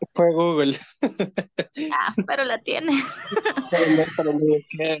 Fue Google. Ah, pero la tiene. Pero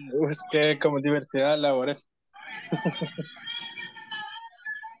busqué como diversidad laboral.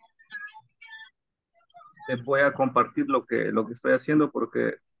 Les voy a compartir lo que estoy haciendo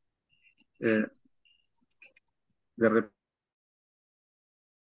porque eh, de repente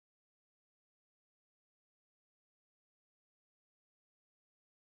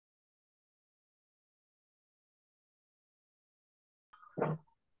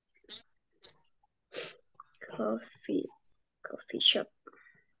Coffee shop.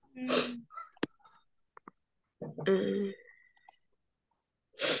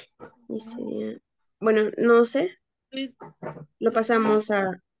 Y sería, bueno, no sé, lo pasamos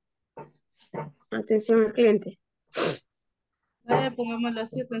a atención al cliente. Pongámosle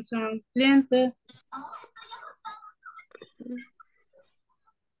así, atención al cliente.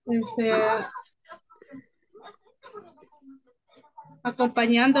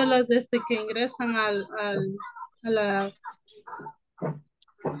 Acompañándolos desde que ingresan al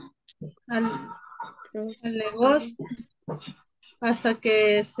negocio hasta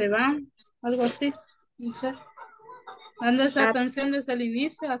que se van, algo así, no sé. Dando esa atención desde el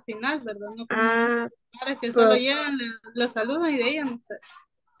inicio al final, ¿verdad? No como para que solo llegan, los saludan y de ahí ya no sé.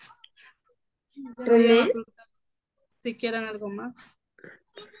 Ya me llaman a preguntar si quieren algo más.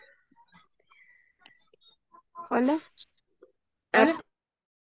 Hola. Hola.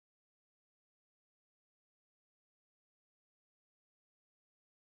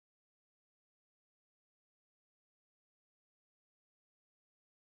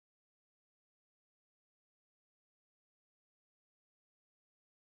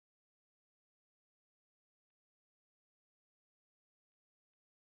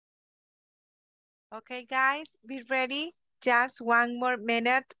 Okay, guys, be ready. Just one more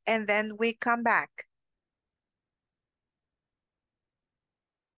minute and then we come back.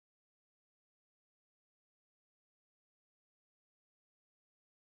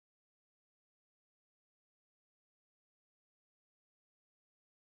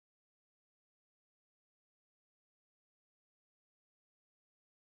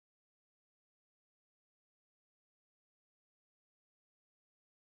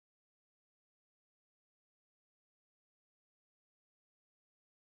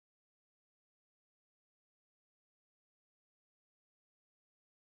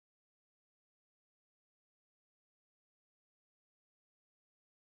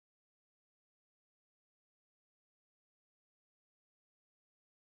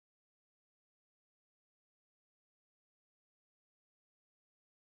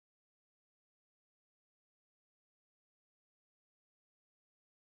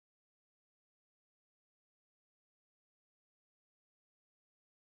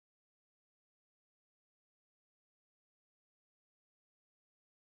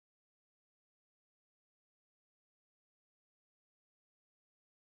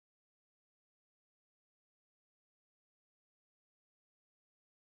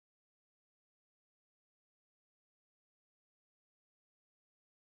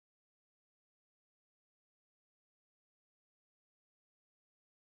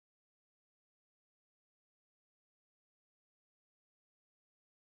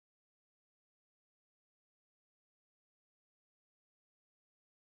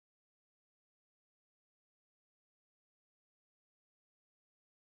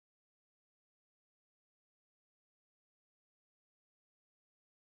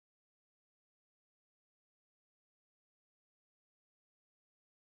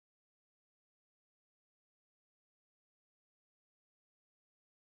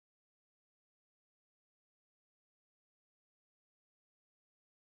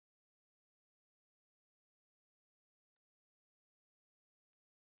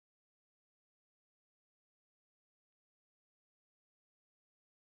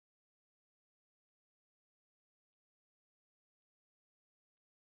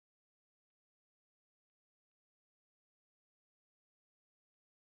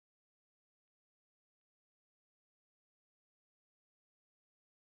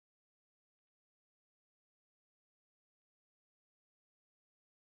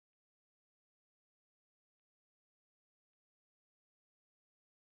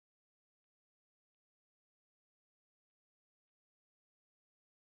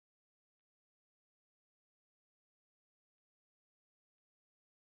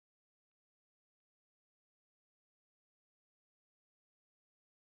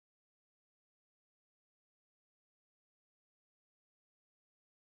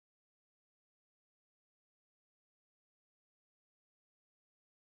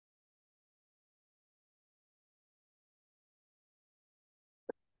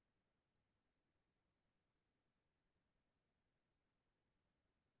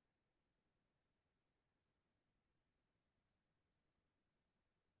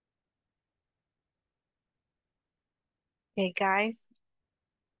 Okay, guys.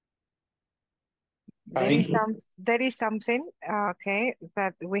 Fine. There is something, okay,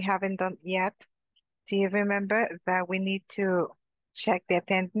 that we haven't done yet. Do you remember that we need to check the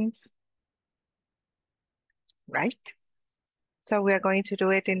attendance? Right? So we are going to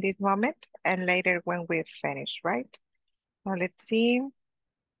do it in this moment and later when we finish, right? Now let's see.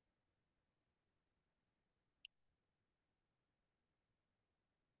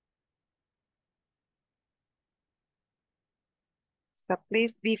 So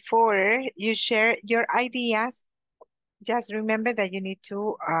please, before you share your ideas, just remember that you need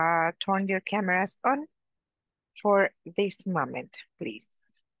to turn your cameras on for this moment,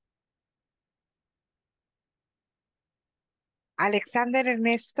 please. Alexander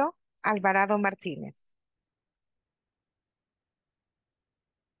Ernesto Alvarado Martínez.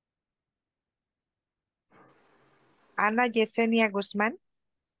 Ana Yesenia Guzmán.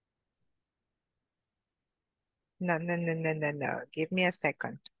 No, no, no, no, no, no. Give me a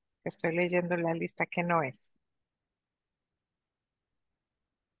second. Estoy leyendo la lista que no es.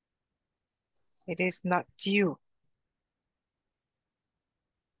 It is not you.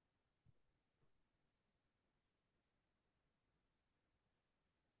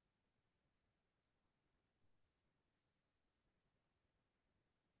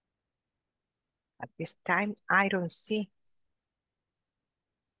 At this time, I don't see.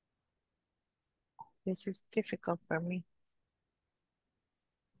 This is difficult for me.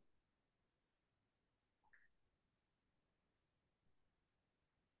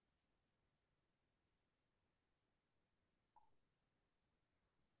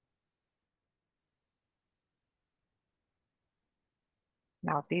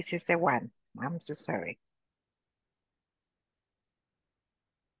 Now, this is the one. I'm so sorry.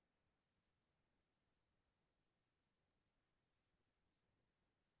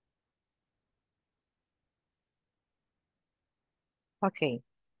 Okay.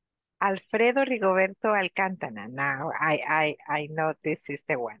 Alfredo Rigoberto Alcántara. Now, I know this is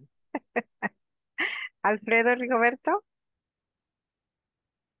the one. Alfredo Rigoberto?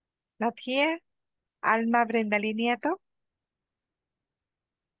 Not here. Alma Brendalí Nieto.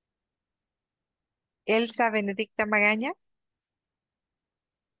 Elsa Benedicta Magaña.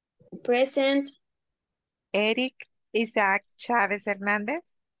 Present. Eric Isaac Chávez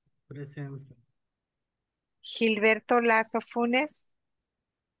Hernández. Presente. Gilberto Lazo Funes.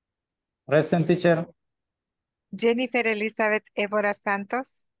 Present, teacher. Jennifer Elizabeth Évora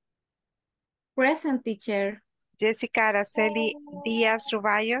Santos. Present, teacher. Jessica Araceli Díaz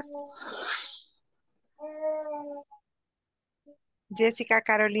Rubayos. Jessica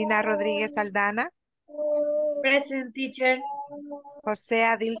Carolina Rodríguez Aldana. Present, teacher. José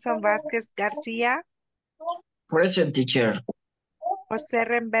Adilson Vázquez García. Present, teacher. José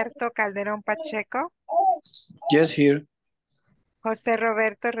Remberto Calderón Pacheco. Yes, here. José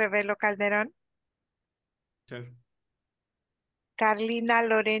Roberto Revelo Calderón. Teacher. Carlina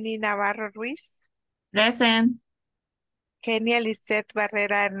Loreni Navarro Ruiz. Present. Kenia Lisette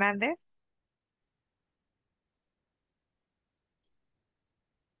Barrera Hernández.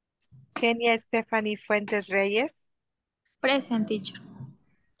 Kenia Stephanie Fuentes Reyes. Present, teacher.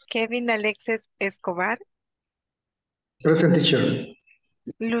 Kevin Alexis Escobar. Present, teacher.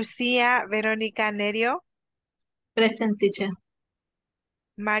 Lucía Verónica Nerio. Present, teacher.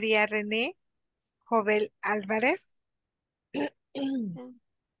 María René Jovel Álvarez.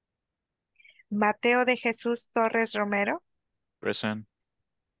 Mateo de Jesús Torres Romero. Present.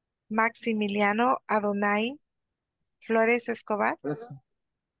 Maximiliano Adonai Flores Escobar. Present.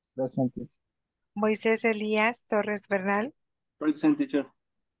 Present, teacher. Moisés Elías Torres Bernal. Present, teacher.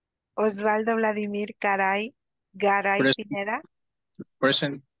 Osvaldo Vladimir Garay Present. Pineda.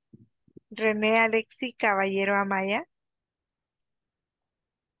 Present. René Alexi Caballero Amaya.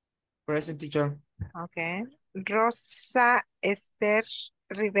 Present, teacher. Okay. Rosa Esther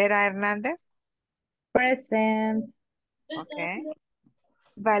Rivera Hernández. Present. Okay.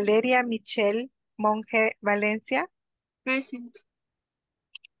 Valeria Michelle Monge Valencia. Present.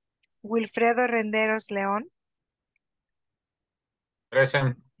 Wilfredo Renderos León.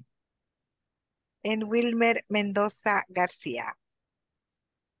 Present. En Wilmer Mendoza García.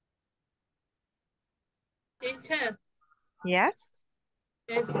 Teacher, Yes.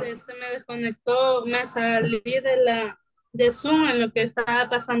 se me desconectó, me salí de Zoom en lo que estaba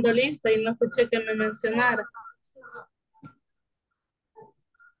pasando lista y no escuché que me mencionara.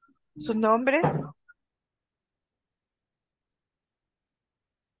 ¿Su nombre?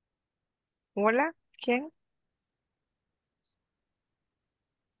 Hola, ¿quién?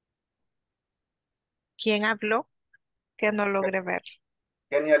 ¿Quién habló? Que no logré ver.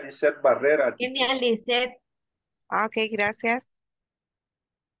 Kenia Lisette Barrera. Kenia Lisette. Ah, ok, gracias.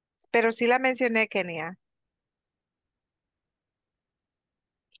 Pero sí la mencioné, Kenia,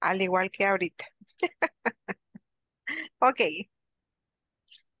 al igual que ahorita. Ok,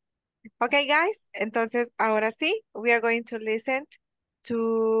 ok, guys. Entonces, ahora sí, we are going to listen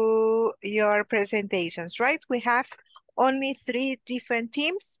to your presentations, right? We have only 3 different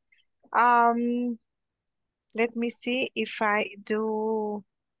teams. Let me see if I do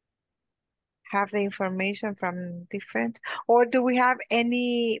have the information from different, or do we have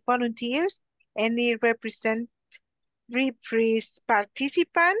any volunteers, any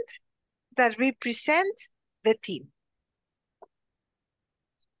participant that represents the team?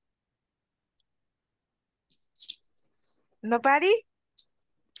 Nobody?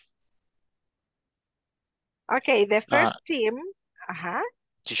 Okay, the first team. Ajá.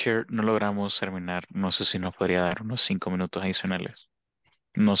 Teacher, no logramos terminar. No sé si nos podría dar unos 5 minutos adicionales.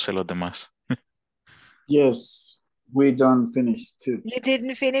 No sé los demás. Yes, we don't finish too. You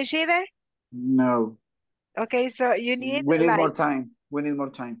didn't finish either? No. Okay, so you need We need like, more time. We need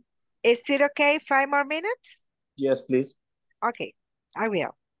more time. is it okay 5 more minutes? Yes, please. Okay, I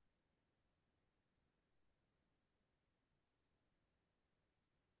will.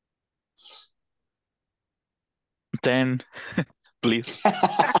 Ten, please.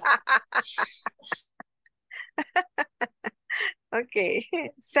 Okay,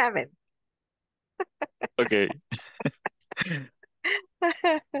 7. Okay.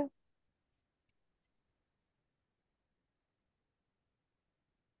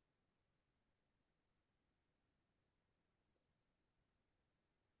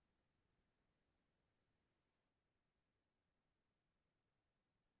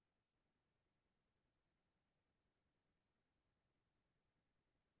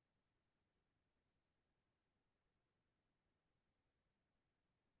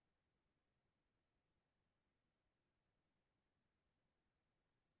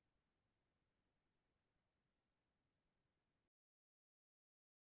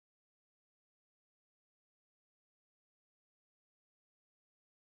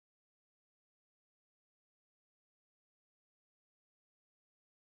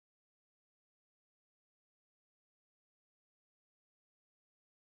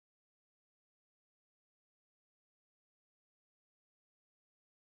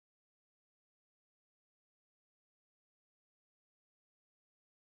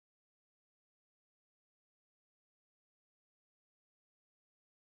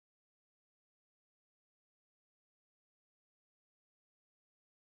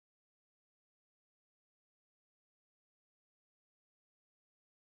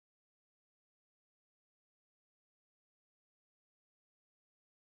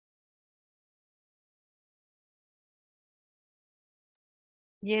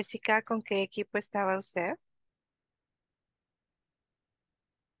 Jessica, ¿con qué equipo estaba usted?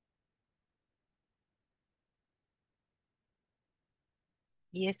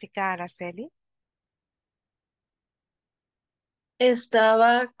 Jessica Araceli.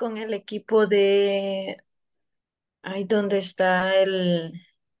 Estaba con el equipo de... Ay, ¿dónde está el...?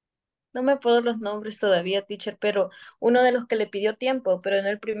 No me puedo los nombres todavía, teacher, pero uno de los que le pidió tiempo, pero no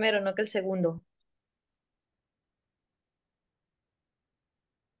el primero, no que el segundo.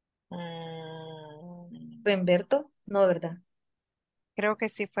 ¿Remberto? No, ¿verdad? Creo que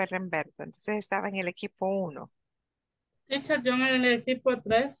sí fue Remberto. Entonces estaba en el equipo 1. Teacher, yo en el equipo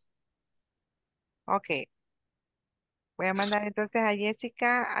 3. Ok. Voy a mandar entonces a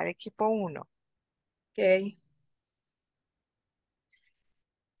Jessica al equipo 1. Ok.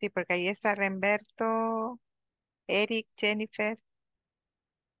 Sí, porque ahí está Remberto, Eric, Jennifer.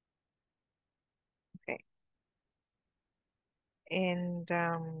 Ok.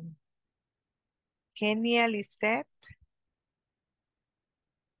 And Kenia, Lisette.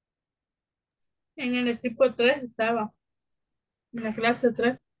 En el equipo 3 estaba. En la clase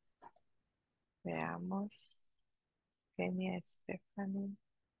 3. Veamos. Kenia, Stephanie.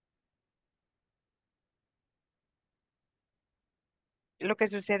 Lo que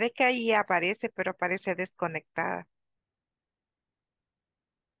sucede es que ahí aparece, pero aparece desconectada.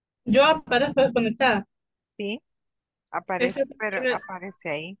 Yo aparezco desconectada. Sí, Es aparece, que, pero aparece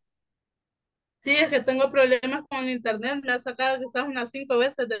ahí. sí, es que tengo problemas con el internet. Me ha sacado quizás unas 5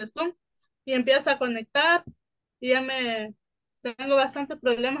 veces del Zoom y empieza a conectar. Y ya tengo bastantes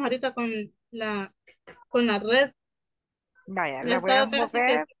problemas ahorita con la red. Vaya, He estado casi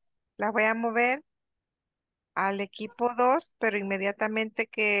que... la voy a mover al equipo 2, pero inmediatamente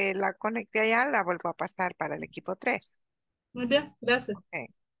que la conecte allá, la vuelvo a pasar para el equipo 3. Muy bien, gracias.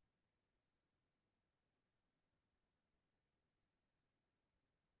 Ok.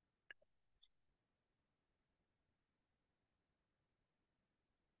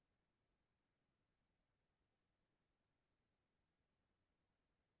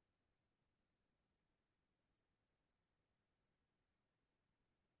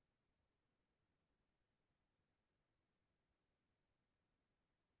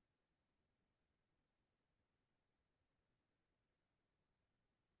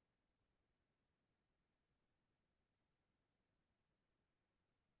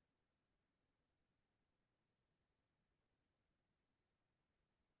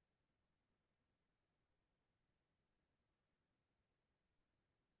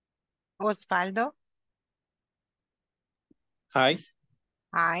 Osvaldo, Hi.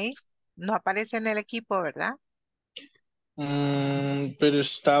 ay, no aparece en el equipo, ¿verdad? Pero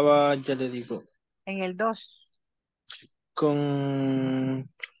estaba, ya le digo, En el 2. con,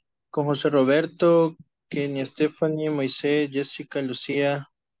 con José Roberto, Kenia, Stephanie, Moisés, Jessica, Lucía.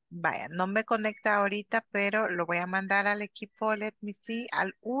 Vaya, no me conecta ahorita, pero lo voy a mandar al equipo, let me see,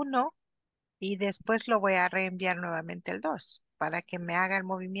 al 1 y después lo voy a reenviar nuevamente al 2 para que me haga el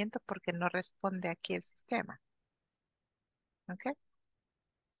movimiento porque no responde aquí el sistema. ¿Ok?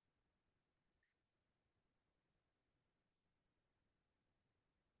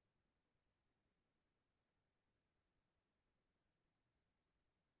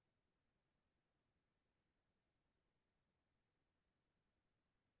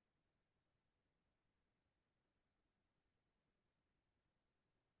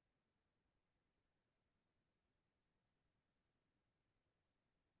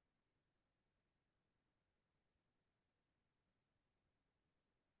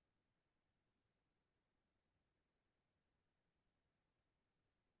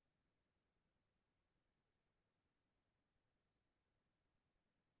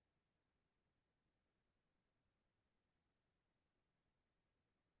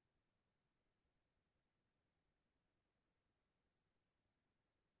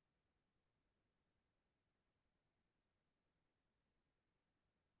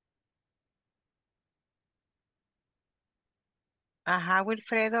 Ajá,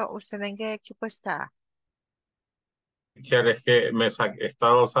 Wilfredo, ¿usted en qué equipo está? Teacher, es que he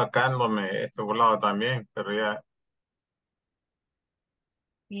estado sacándome este volado también, pero ya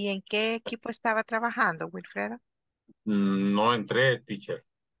 ¿Y en qué equipo estaba trabajando, Wilfredo? no entré, teacher.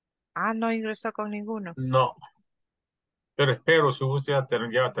 Ah, no ingresó con ninguno. No, pero espero, si usted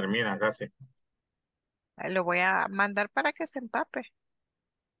ya termina casi. Lo voy a mandar para que se empape.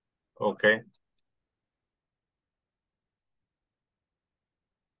 Ok.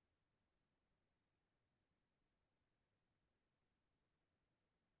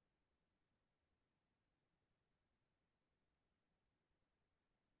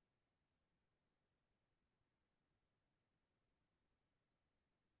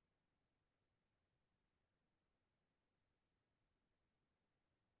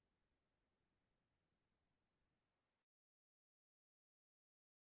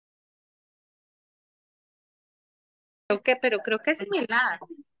 Pero creo que es similar.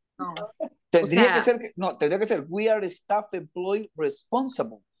 No. Tendría que ser, no, tendría que ser, we are staff employee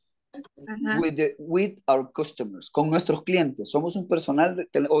responsible Ajá. with our customers, con nuestros clientes. Somos un personal,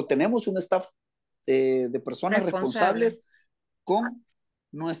 o tenemos un staff de personas Responsable. responsables con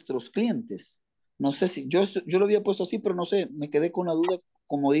nuestros clientes. No sé si, yo lo había puesto así, pero no sé, me quedé con la duda,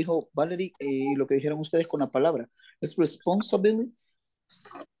 como dijo Valerie, y lo que dijeron ustedes con la palabra. ¿Es responsibility?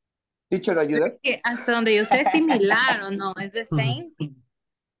 Teacher, ayuda. Es que hasta donde yo sé es similar o no, es the same,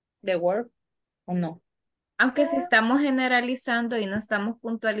 the word o no. Aunque si estamos generalizando y no estamos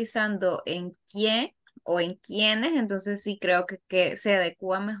puntualizando en quién o en quiénes, entonces sí creo que se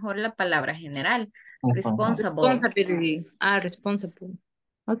adecua mejor la palabra general. Responsible. Responsibility. Ah, responsible.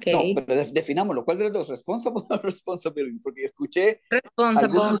 Ok. No, pero definámoslo. ¿Cuál de los dos? ¿Responsible o responsibility? Porque escuché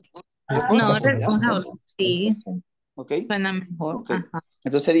Responsible. No, Responsible, ¿ya? responsable. Sí, Ok. suena mejor. Ok. Ajá.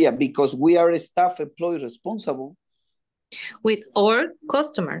 Entonces sería, because we are staff employee responsible. With our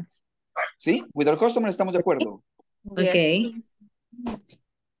customers. ¿Sí? With our customers estamos de acuerdo. Ok.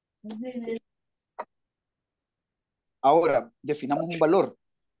 Ahora, definamos un valor.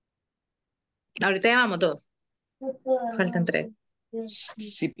 Ahorita llamamos dos. Faltan tres.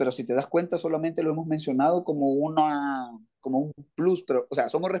 Sí, pero si te das cuenta, solamente lo hemos mencionado como un plus, pero, o sea,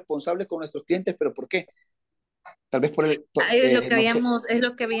 somos responsables con nuestros clientes, pero ¿por qué? Tal vez por el, Es lo que no sé, habíamos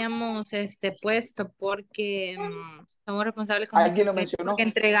puesto porque somos responsables con alguien nuestros lo clientes mencionó. porque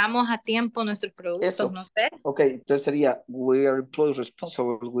entregamos a tiempo nuestros productos, Eso. no sé. Ok, entonces sería, we are employees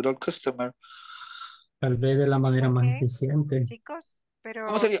responsible with our customer. Tal vez de la manera más Ok, eficiente. chicos, pero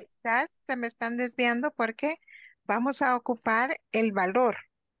 ¿Cómo sería? quizás se me están desviando porque vamos a ocupar el valor.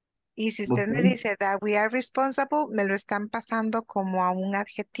 Y si usted me dice that we are responsible, me lo están pasando como a un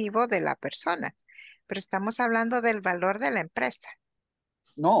adjetivo de la persona. Pero estamos hablando del valor de la empresa.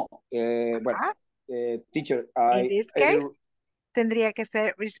 No, bueno, Ah, teacher, in this case, tendría que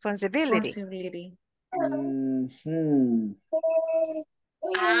ser responsibility. Responsibility. Mhm.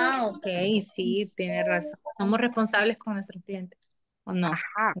 Ah, ok, sí, tiene razón. Somos responsables con nuestros clientes, ¿o no?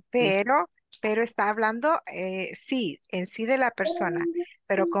 Ajá, Sí. pero está hablando, sí, en sí de la persona.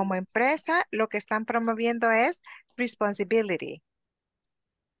 Pero como empresa, lo que están promoviendo es responsibility.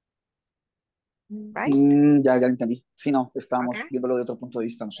 right? Ya entendí. Sí, no, estábamos Okay. viéndolo de otro punto de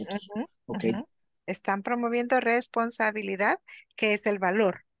vista nosotros. Ujú, Ok. ujú. Están promoviendo responsabilidad, que es el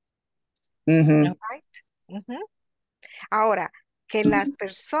valor, Ujú. right? Ujú. Ahora, que las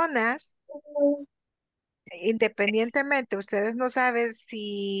personas, independientemente, ustedes no saben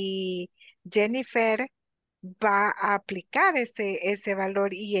si Jennifer va a aplicar ese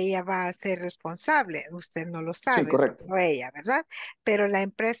valor y ella va a ser responsable. Usted no lo Sí, sabe, correcto. solo ella, ¿verdad? Pero la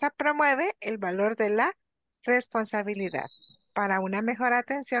empresa promueve el valor de la responsabilidad para una mejor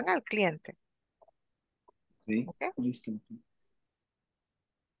atención al cliente. Ok, ¿Ok? listo.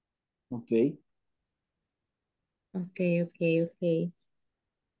 Ok. Ok, ok, ok.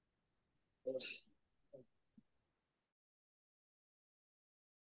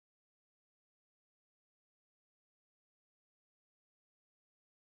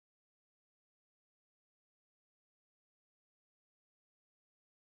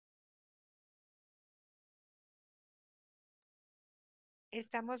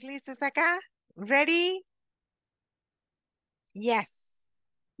 ¿Estamos listos acá? ¿Ready? Yes.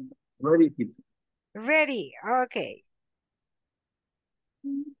 Ready. Ready. Ok.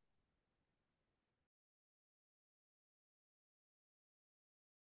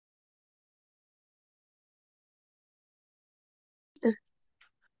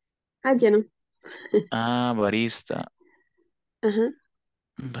 Ya no. Ah, barista. Ajá.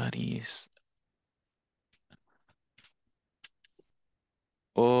 Barista.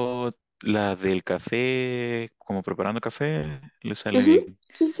 O la del café, como preparando café, le sale Ujú, bien.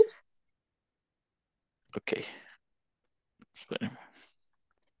 sí, sí. Ok. Espérame.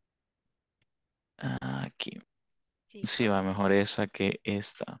 Aquí. Sí, Chicos, va mejor esa que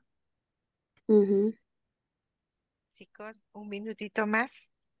esta. Ujú. chicos, un minutito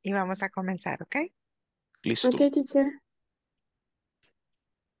más y vamos a comenzar, ¿ok? Listo. Ok, teacher.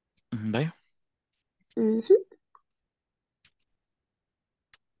 Vaya. Ujú.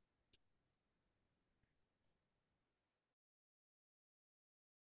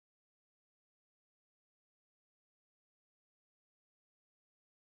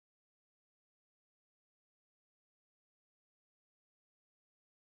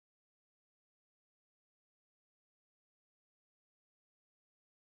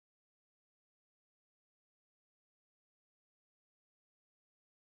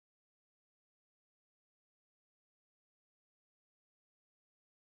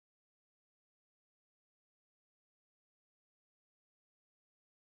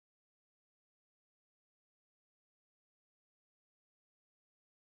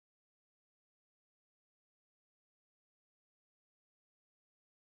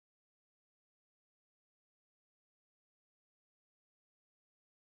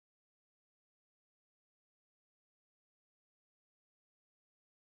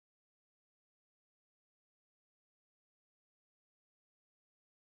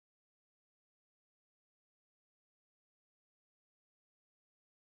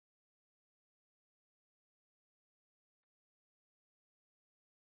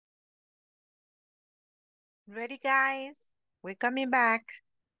 Ready, guys? We're coming back.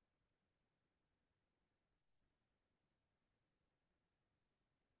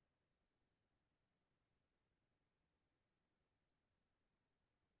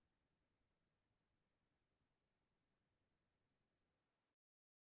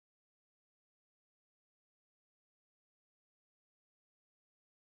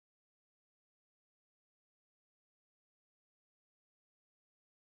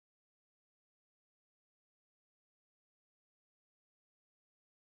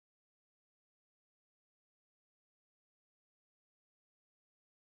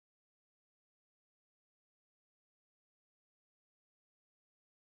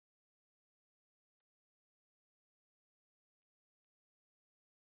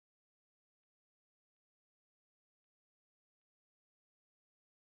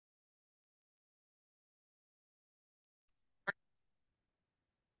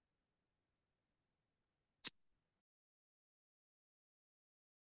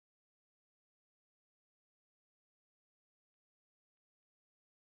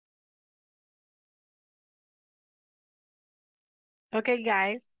 Okay,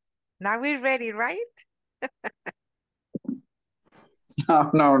 guys. Now we're ready, right?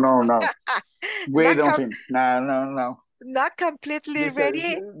 No. We Not don't finish. No. not completely This is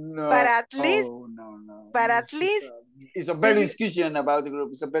ready, but no. at least, Oh no. but at This is least, it's a do very you? discussion about the group.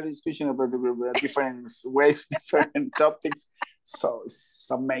 It's a very discussion about the group. Different ways, different topics. So it's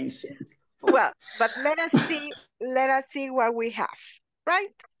amazing. Well, but let us see what we have,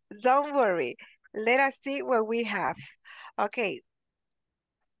 right? Don't worry. Let us see what we have. Okay.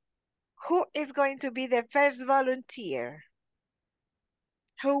 Who is going to be the first volunteer?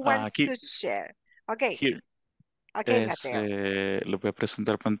 Who wants Aquí, to share? Okay, here. okay, Mateo. Lo voy a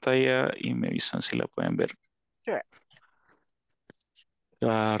presentar pantalla y me avisan si la pueden ver. Sure.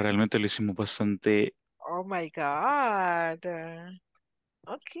 Realmente lo hicimos bastante. Oh my God.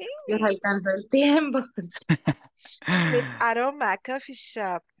 Okay. Nos alcanzó el tiempo. With Aroma Coffee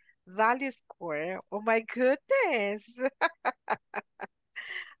Shop Value Score. Oh my goodness.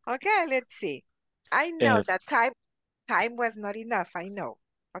 Okay, let's see. I know Uh, that time was not enough. I know.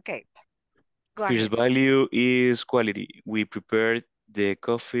 Okay, go First ahead. value is quality. We prepared the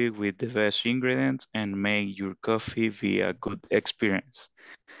coffee with the best ingredients and make your coffee be a good experience.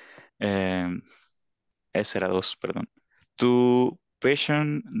 Esa era dos, perdón. To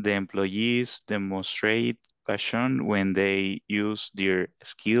passion, the employees demonstrate passion when they use their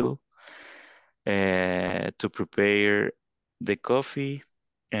skill to prepare the coffee.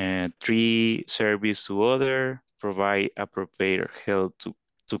 Three, service to other, provide appropriate help to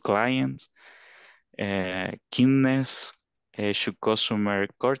clients. Kindness, show customer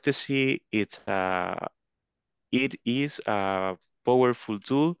courtesy. It is a powerful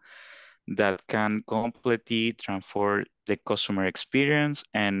tool that can completely transform the customer experience,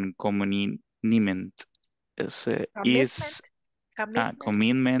 and commitment is a Commitment.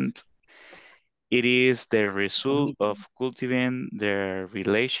 commitment. It is the result of cultivating the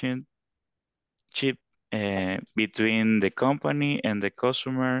relationship between the company and the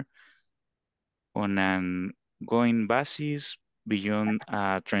customer on an ongoing basis beyond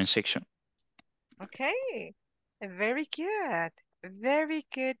a transaction. Okay, very good. Very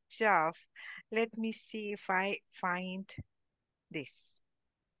good job. Let me see if I find this.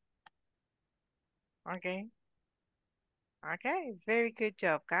 Okay. Okay, very good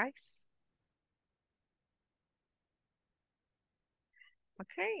job, guys.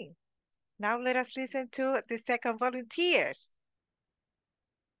 Okay, now let us listen to the second volunteers.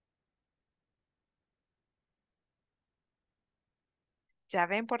 ¿Ya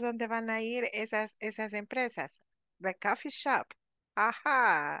ven por dónde van a ir esas empresas? The coffee shop.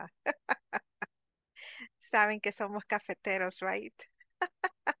 Ajá. Saben que somos cafeteros, right?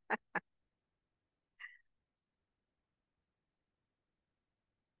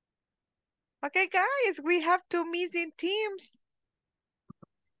 Okay, guys, we have two missing teams.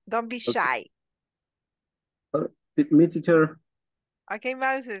 Don't be shy. Mi teacher, Okay,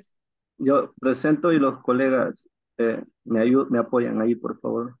 Moses. yo presento y los colegas me apoyan ahí, por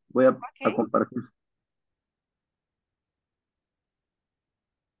favor. Voy a compartir.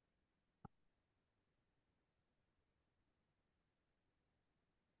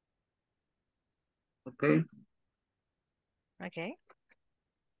 Ok. Okay.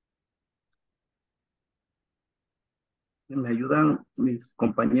 ¿Me ayudan mis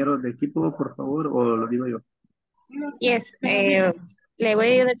compañeros de equipo, por favor, o lo digo yo? Yes, le voy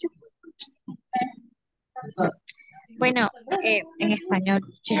a ayudar yo. Bueno, en español,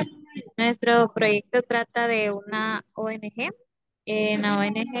 teacher. Nuestro proyecto trata de una ONG. En la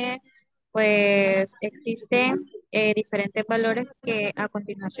ONG, pues existen diferentes valores que a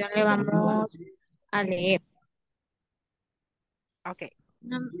continuación le vamos a leer. Okay.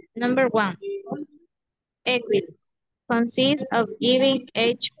 Number one, equity consists of giving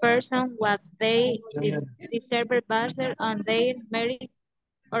each person what they deserve based on their merit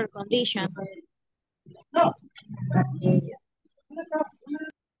or condition.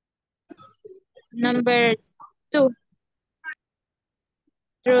 Number two,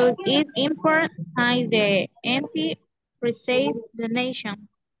 truth is important since the entity precedes the nation.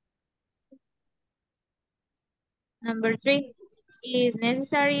 Number three, is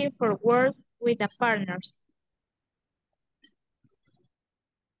necessary for work with the partners.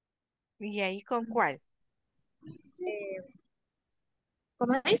 ¿Y ahí con cuál?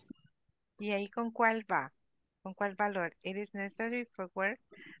 ¿Cómo es? ¿Y ahí con cuál va? ¿Con cuál valor? It is necessary for work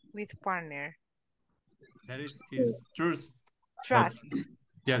with partner. That is trust. Trust.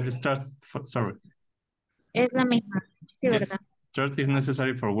 Yeah, this trust, sorry. Es la misma, sí, Yes, ¿verdad? trust is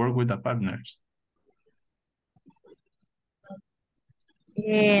necessary for work with the partners.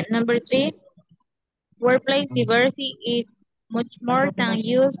 Number three, workplace diversity is much more than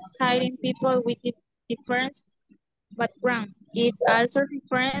just hiring people with different background. It also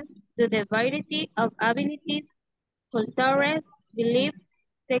refers to the variety of abilities, cultures, beliefs,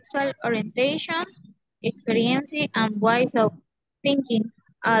 sexual orientation, experience, and ways of thinking.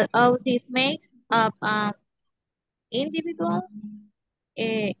 All of this makes up an individual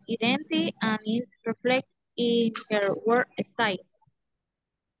identity and is reflected in their work style.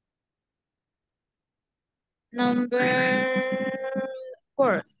 Number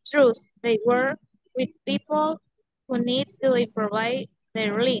four, truth. They work with people who need to provide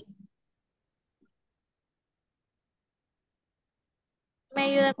their needs. Me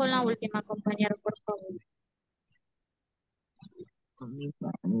ayuda con la última, compañero, por favor.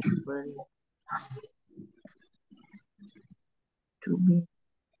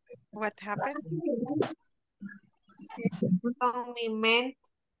 What happened? Commitment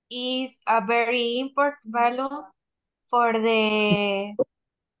is a very important value for the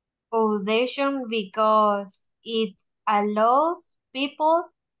foundation because it allows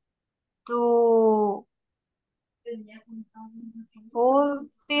people to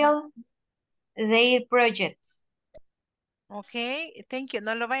fulfill their projects. Okay, thank you.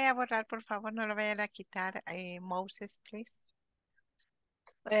 No lo vaya a borrar, por favor. No lo vayan a quitar, Moses, please.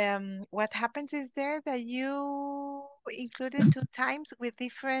 What happens is there that you included 2 times with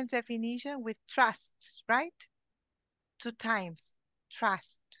different definition with trust, right? 2 times,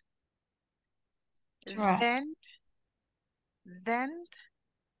 trust. Trust. Then,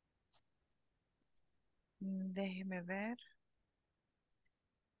 déjeme ver.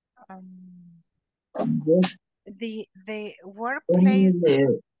 The workplace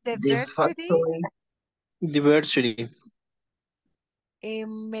Diversity.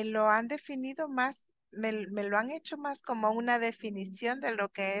 Me lo han definido más, me lo han hecho más como una definición de lo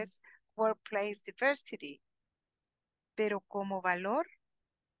que es workplace diversity. Pero como valor,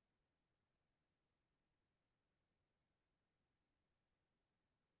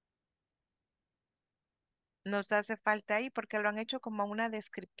 nos hace falta ahí porque lo han hecho como una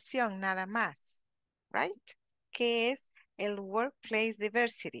descripción nada más, right? ¿Qué es el workplace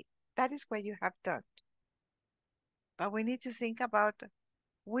diversity? That is what you have done. But we need to think about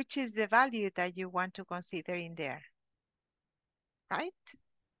which is the value that you want to consider in there, right?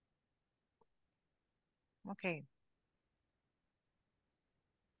 Okay.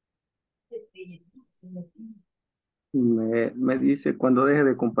 Me dice cuando deje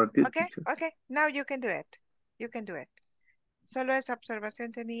de compartir. Okay, okay, now you can do it. You can do it. Solo esa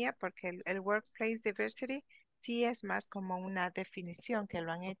observación tenía porque el workplace diversity sí es más como una definición que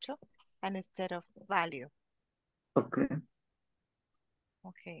lo han hecho instead of value. Okay.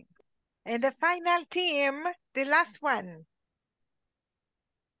 Okay. And the final team, the last one.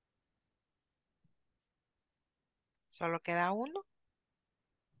 Solo queda uno.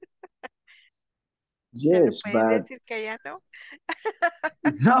 Yes, ¿Pueden but decir que ya no?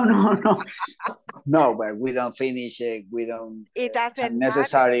 no. No, but we don't finish it. We don't. It doesn't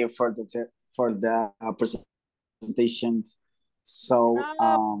necessary for the presentation. So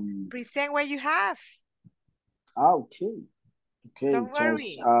present what you have. Okay. Don't Just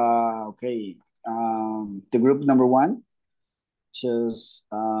worry. okay. The group number 1. Just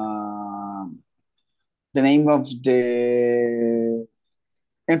the name of the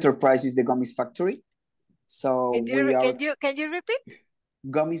enterprise is the Gummies Factory. So can you repeat?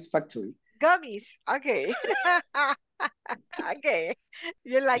 Gummies Factory. Gummies. Okay. Okay.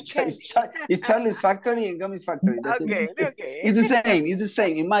 You like it's Charlie's Factory and Gummies Factory. That's okay, it. Okay. It's the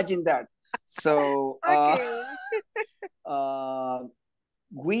same. Imagine that. So okay. Our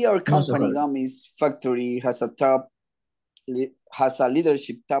company, Gummies Factory, has a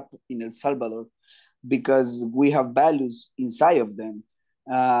leadership top in El Salvador because we have values inside of them.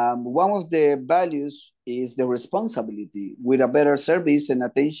 One of the values is the responsibility with a better service and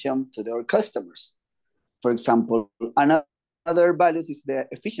attention to their customers. For example, another values is the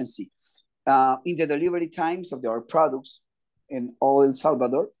efficiency in the delivery times of our products in all El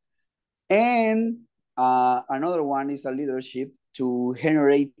Salvador. And another one is a leadership to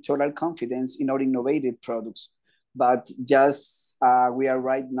generate total confidence in our innovative products. But just we are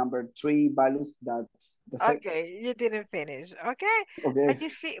right number 3 values. That's okay. You didn't finish. Okay.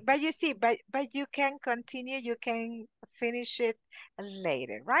 But you can continue. You can finish it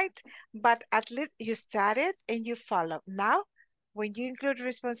later, right? But at least you started and you follow. Now, when you include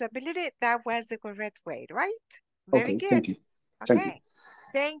responsibility, that was the correct way, right? Very good. Thank you. Okay.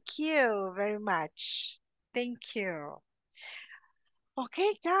 Thank you very much. Thank you.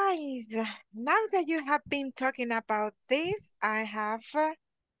 Okay, guys, now that you have been talking about this, I have,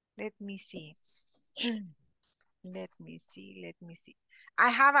 let me see. Let me see. I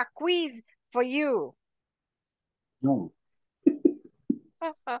have a quiz for you. No.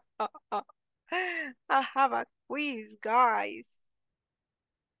 I have a quiz, guys.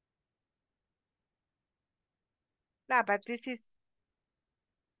 No, but this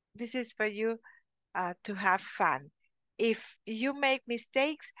is for you to have fun. If you make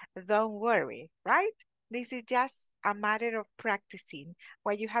mistakes, don't worry, right? This is just a matter of practicing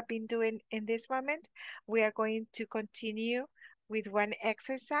what you have been doing in this moment. We are going to continue with one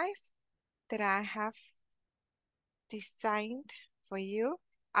exercise. that I have designed for you.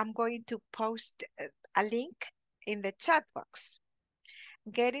 I'm going to post a link in the chat box.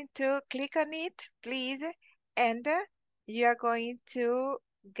 Get into, click on it, please, and you are going to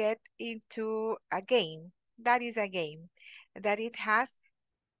get into a game. That is a game that it has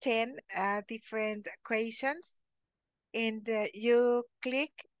 10 different equations, and you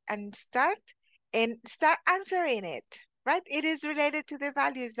click and start answering it, right? It is related to the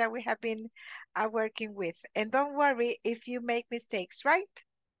values that we have been working with. And don't worry if you make mistakes, right?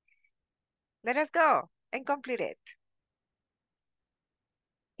 Let us go and complete it.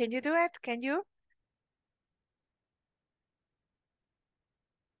 Can you do it? Can you?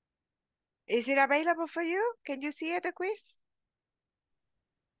 Is it available for you? Can you see it, the quiz?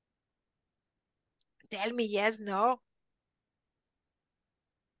 Tell me yes, no.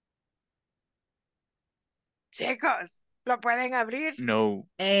 Chicos, ¿lo pueden abrir? No.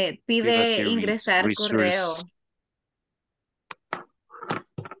 Give Pide a ingresar correo. resource.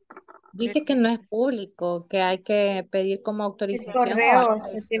 Dice que no es público, que hay que pedir como El autorización o correo se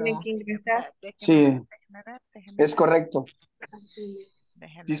acceso. tiene que ingresar. Sí, Déjenme ver. es correcto.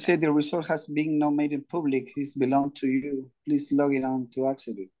 Déjenme Dice the result has been not made in public. It belongs to you. Please log in on to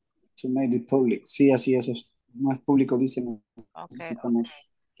access it. To make it public. Sí, así es. No es público, dice. Necesitamos.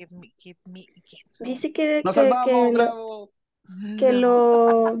 Give me. Dice que, ¡Nos que, salvamos, que, bravo! que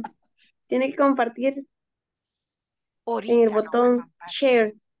lo tiene que compartir en el botón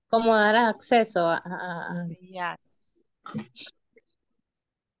share. Como dar acceso a... Yes.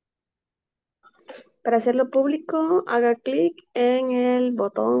 Para hacerlo público, haga clic en el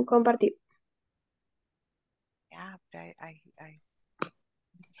botón compartir. Yeah, but I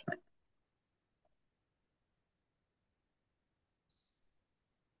see.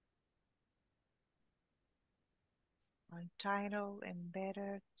 On title,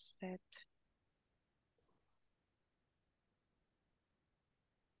 embedded, set.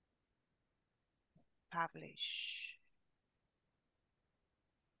 Publish.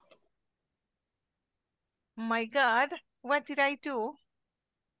 My God, what did I do?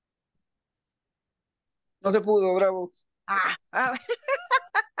 No se pudo, bravo. Ah.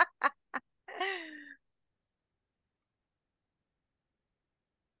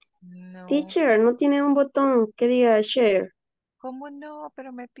 No. Teacher, no tiene un botón que diga share. ¿Cómo no?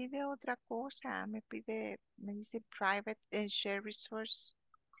 Pero me pide otra cosa. Me dice private and share resource.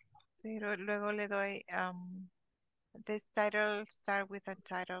 Pero luego le doy this title start with a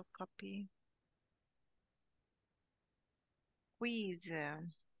title copy. Quiz.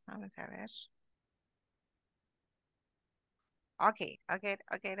 Vamos a ver. Okay.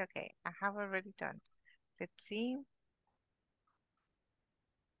 I have already done. Let's see.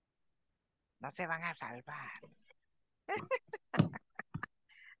 No se van a salvar.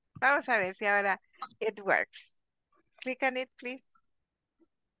 Vamos a ver si ahora it works. Click on it, please.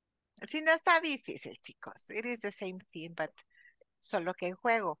 Si no está difícil, chicos. It is the same thing, but solo que en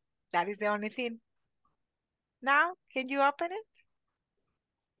juego. That is the only thing. Now, can you open it?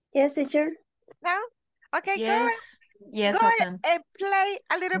 Yes, teacher. Now? Okay, Yes. Yes, go I ahead can. and play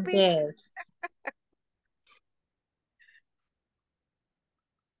a little bit. Yes.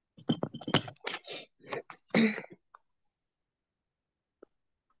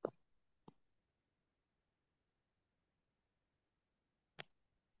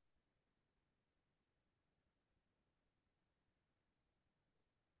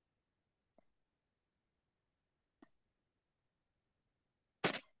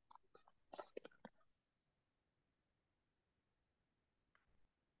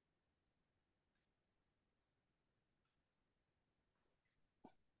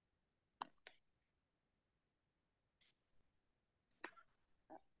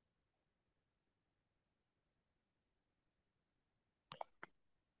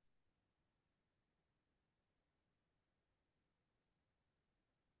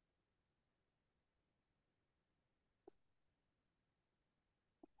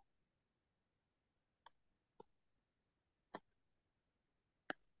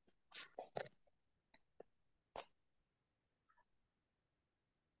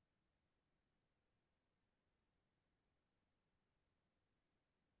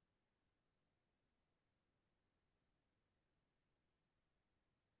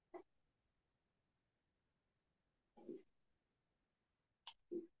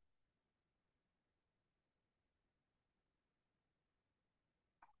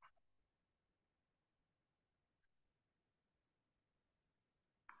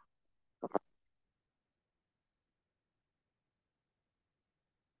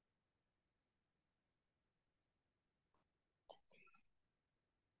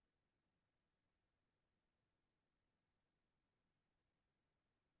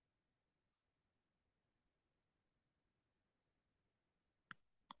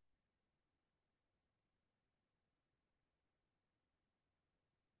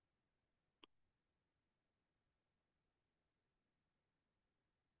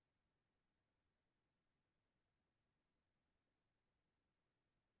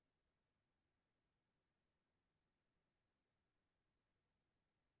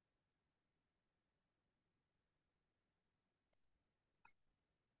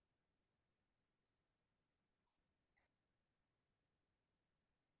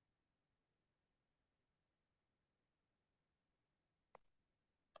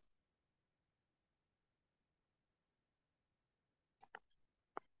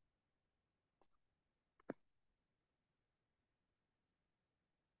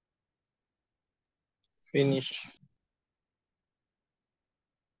 Finish.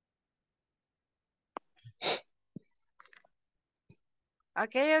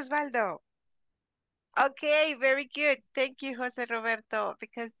 Okay, Osvaldo. Okay, very good. Thank you, Jose Roberto,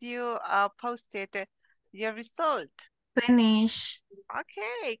 because you posted your result. Finish.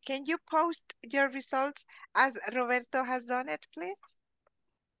 Okay, can you post your results as Roberto has done it, please?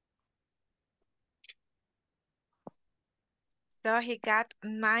 So he got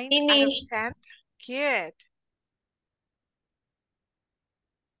 9 out of Finished. 10. Good.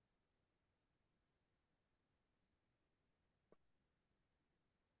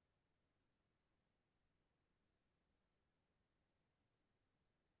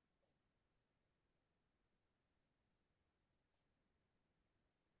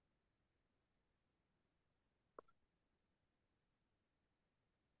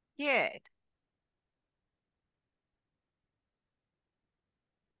 Good.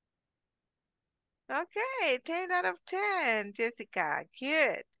 Okay, 10 out of 10, Jessica.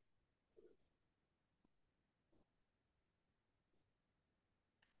 Good.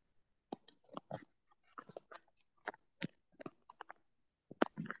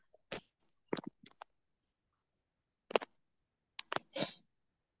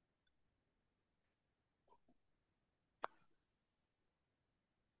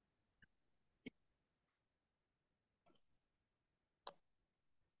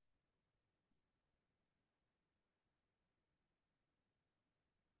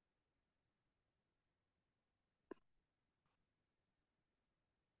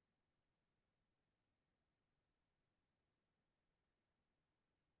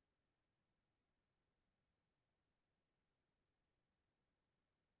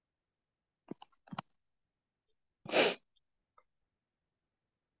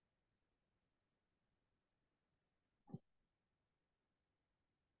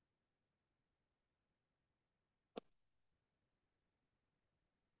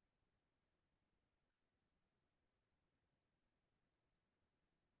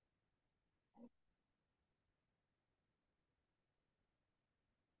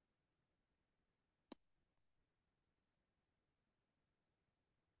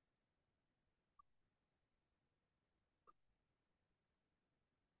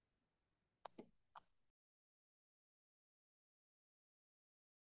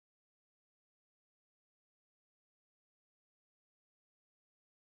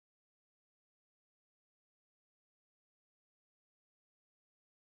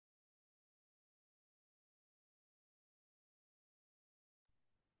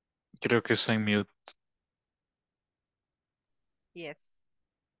 Creo que soy mute. Yes,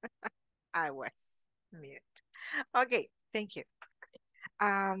 I was mute. Okay, thank you.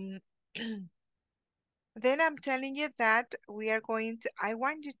 Then I'm telling you that we are going to, I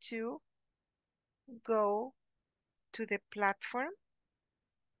want you to go to the platform.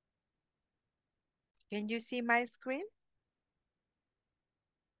 Can you see my screen?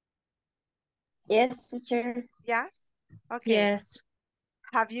 Yes, teacher. Yes? Okay. Yes.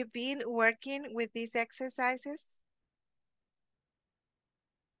 Have you been working with these exercises?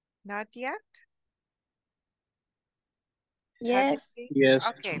 Not yet? Have you Yes. been? Yes.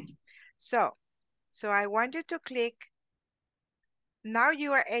 Okay. So I want you to click. Now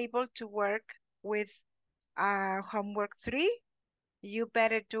you are able to work with homework 3. You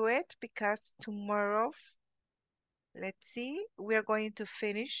better do it because tomorrow, let's see, we're going to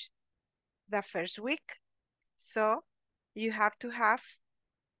finish the first week. So you have to have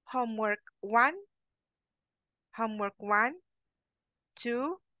homework 1,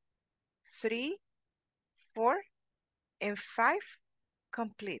 2, 3, 4, and 5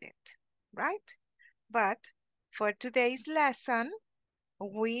 completed, right? But for today's lesson,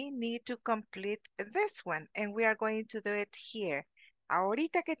 we need to complete this one, and we are going to do it here.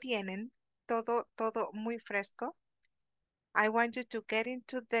 Ahorita que tienen todo muy fresco, I want you to get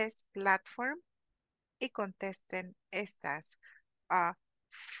into this platform y contesten estas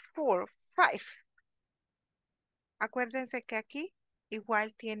 4, 5. Acuérdense que aquí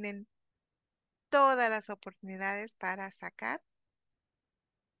igual tienen todas las oportunidades para sacar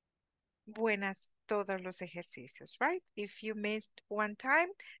buenas todos los ejercicios, right? If you missed one time,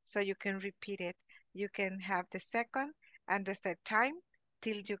 so you can repeat it. You can have the second and the third time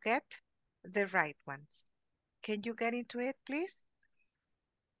till you get the right ones. Can you get into it, please?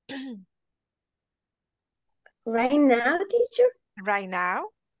 Right now, teacher? Right now.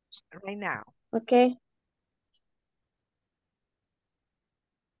 Right now. Okay.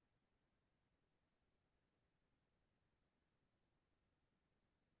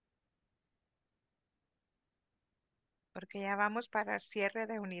 Porque ya vamos para el cierre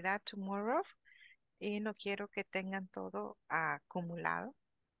de unidad tomorrow. y no quiero que tengan todo acumulado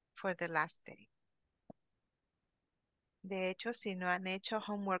for the last day. De hecho, si no han hecho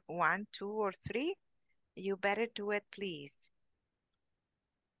homework 1, 2, or 3, you better do it, please.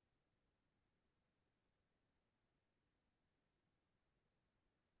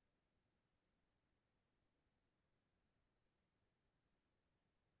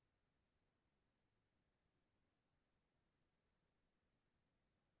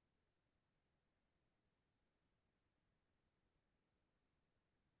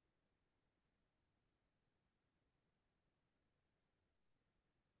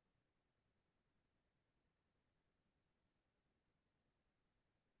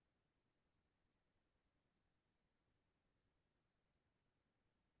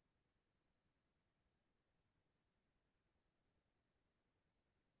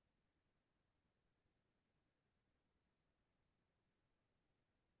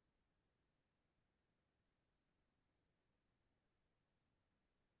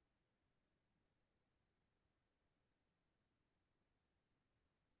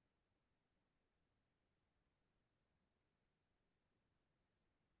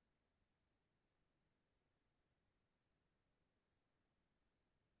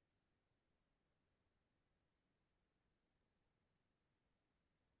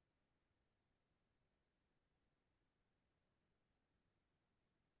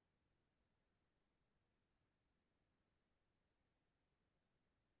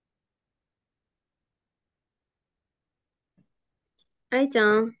 I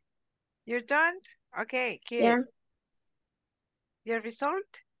done. You're done? Okay, good. Yeah, Your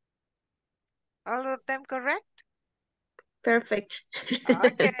result? All of them correct? perfect.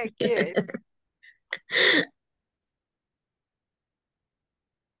 Okay, good.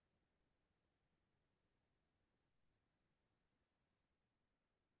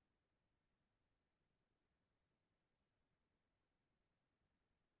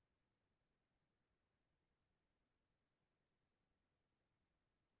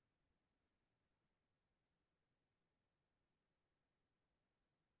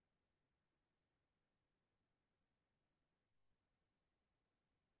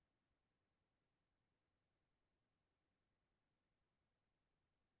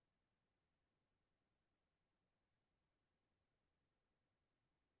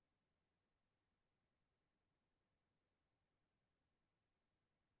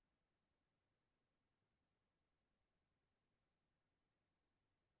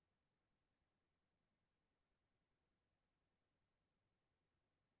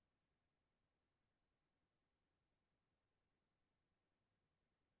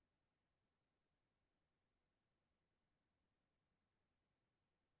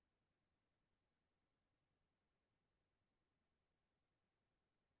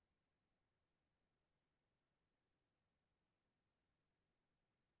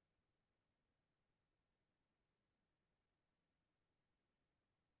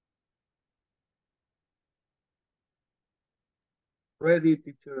 Ready,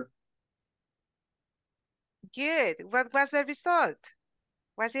 teacher. Good. What was the result?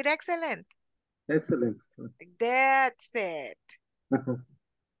 Was it excellent? Excellent. That's it.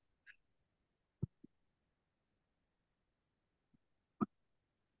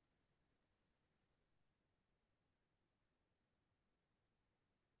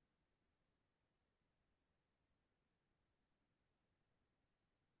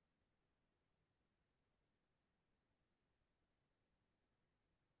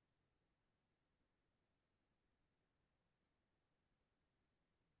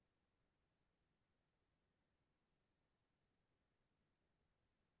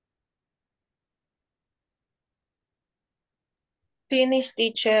 Finish,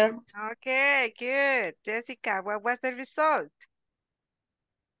 teacher. Okay, good. Jessica, what was the result?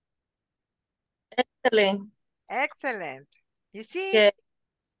 Excellent. Excellent. You see? Good.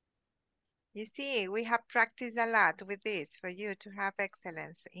 You see, we have practiced a lot with this for you to have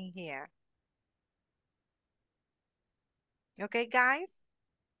excellence in here. Okay, guys?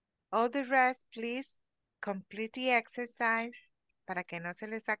 All the rest, please complete the exercise para que no se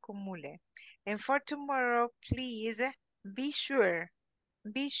les acumule. And for tomorrow, please be sure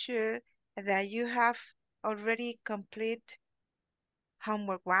that you have already complete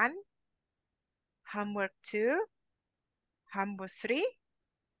homework 1, homework 2, homework 3,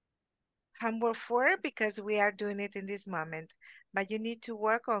 homework 4, because we are doing it in this moment. But you need to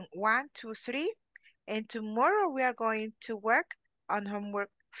work on 1, 2, 3, and tomorrow we are going to work on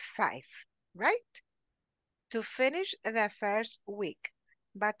homework 5, right? To finish the first week.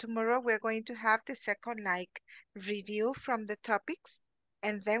 But tomorrow we're going to have the second review from the topics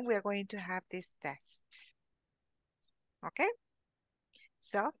and then we're going to have these tests. Okay?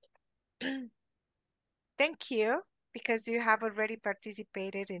 So, thank you because you have already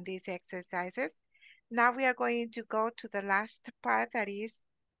participated in these exercises. Now we are going to go to the last part, that is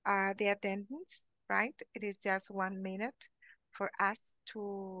the attendance, right? It is just 1 minute for us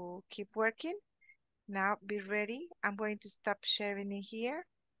to keep working. Now be ready. I'm going to stop sharing it here.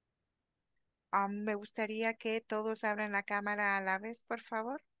 Me gustaría que todos abran la cámara a la vez, por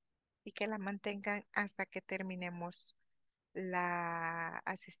favor, y que la mantengan hasta que terminemos la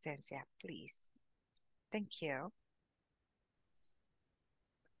asistencia, please. Thank you.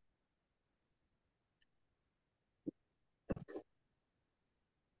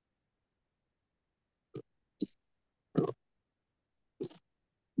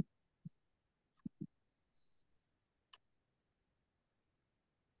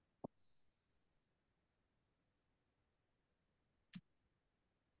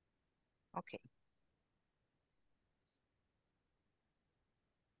 Okay.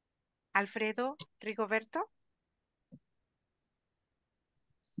 Alfredo Rigoberto.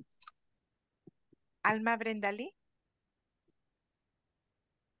 Alma Brendalí.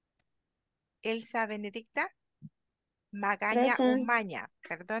 Elsa Benedicta. Magaña Present. Umaña.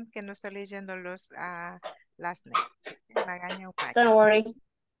 Perdón que no estoy leyendo los last name. Magaña Umaña. Don't worry.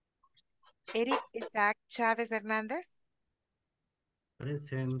 Eric Isaac Chávez Hernández.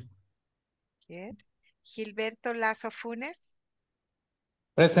 Present. Good. Gilberto Lazo Funes.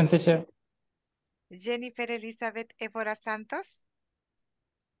 Present, teacher. Jennifer Elizabeth Évora Santos.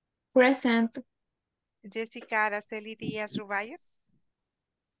 Present. Jessica Araceli Díaz Rubayos.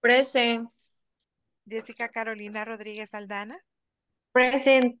 Present. Jessica Carolina Rodríguez Aldana.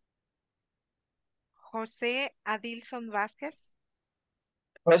 Present. José Adilson Vázquez.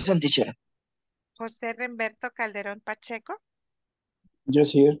 Present, teacher. José Remberto Calderón Pacheco.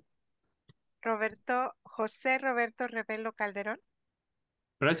 Just here. José Roberto Revelo Calderón.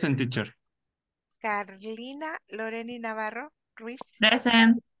 Present, teacher. Carlina Loreni Navarro Ruiz.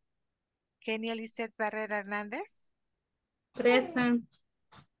 Present. Kenia Lisset Barrera Hernández. Present.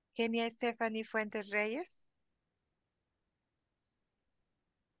 Kenia Stephanie Fuentes Reyes.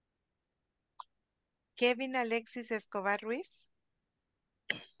 Kevin Alexis Escobar Ruiz.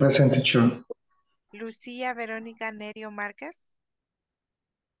 Present, teacher. Lucía Verónica Nerio Márquez.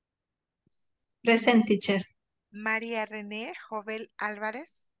 Present, teacher. María René Jovel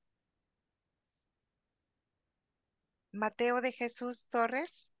Álvarez. Mateo de Jesús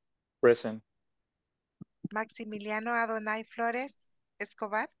Torres. Present. Maximiliano Adonai Flores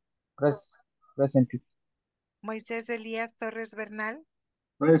Escobar. Present, teacher. Moisés Elías Torres Bernal.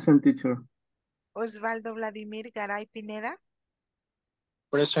 Present, teacher. Osvaldo Vladimir Garay Pineda.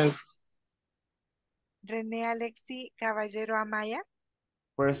 Present. René Alexi Caballero Amaya.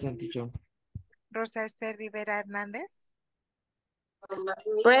 Present, teacher. Rosa Esther Rivera Hernández.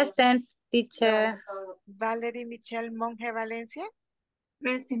 Present, teacher. Valerie Michelle Monge Valencia.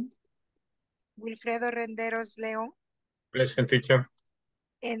 Present. Wilfredo Renderos León. Present, teacher.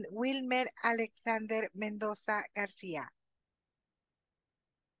 And Wilmer Alexander Mendoza García.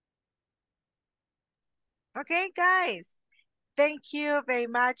 Okay, guys. Thank you very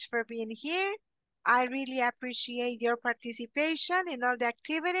much for being here. I really appreciate your participation in all the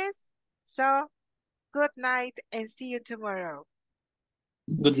activities. So, good night and see you tomorrow.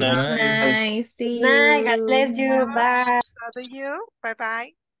 Good night. Nice. See Night. God bless you. you. Bye. So do you.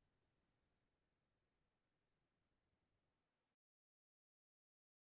 Bye-bye.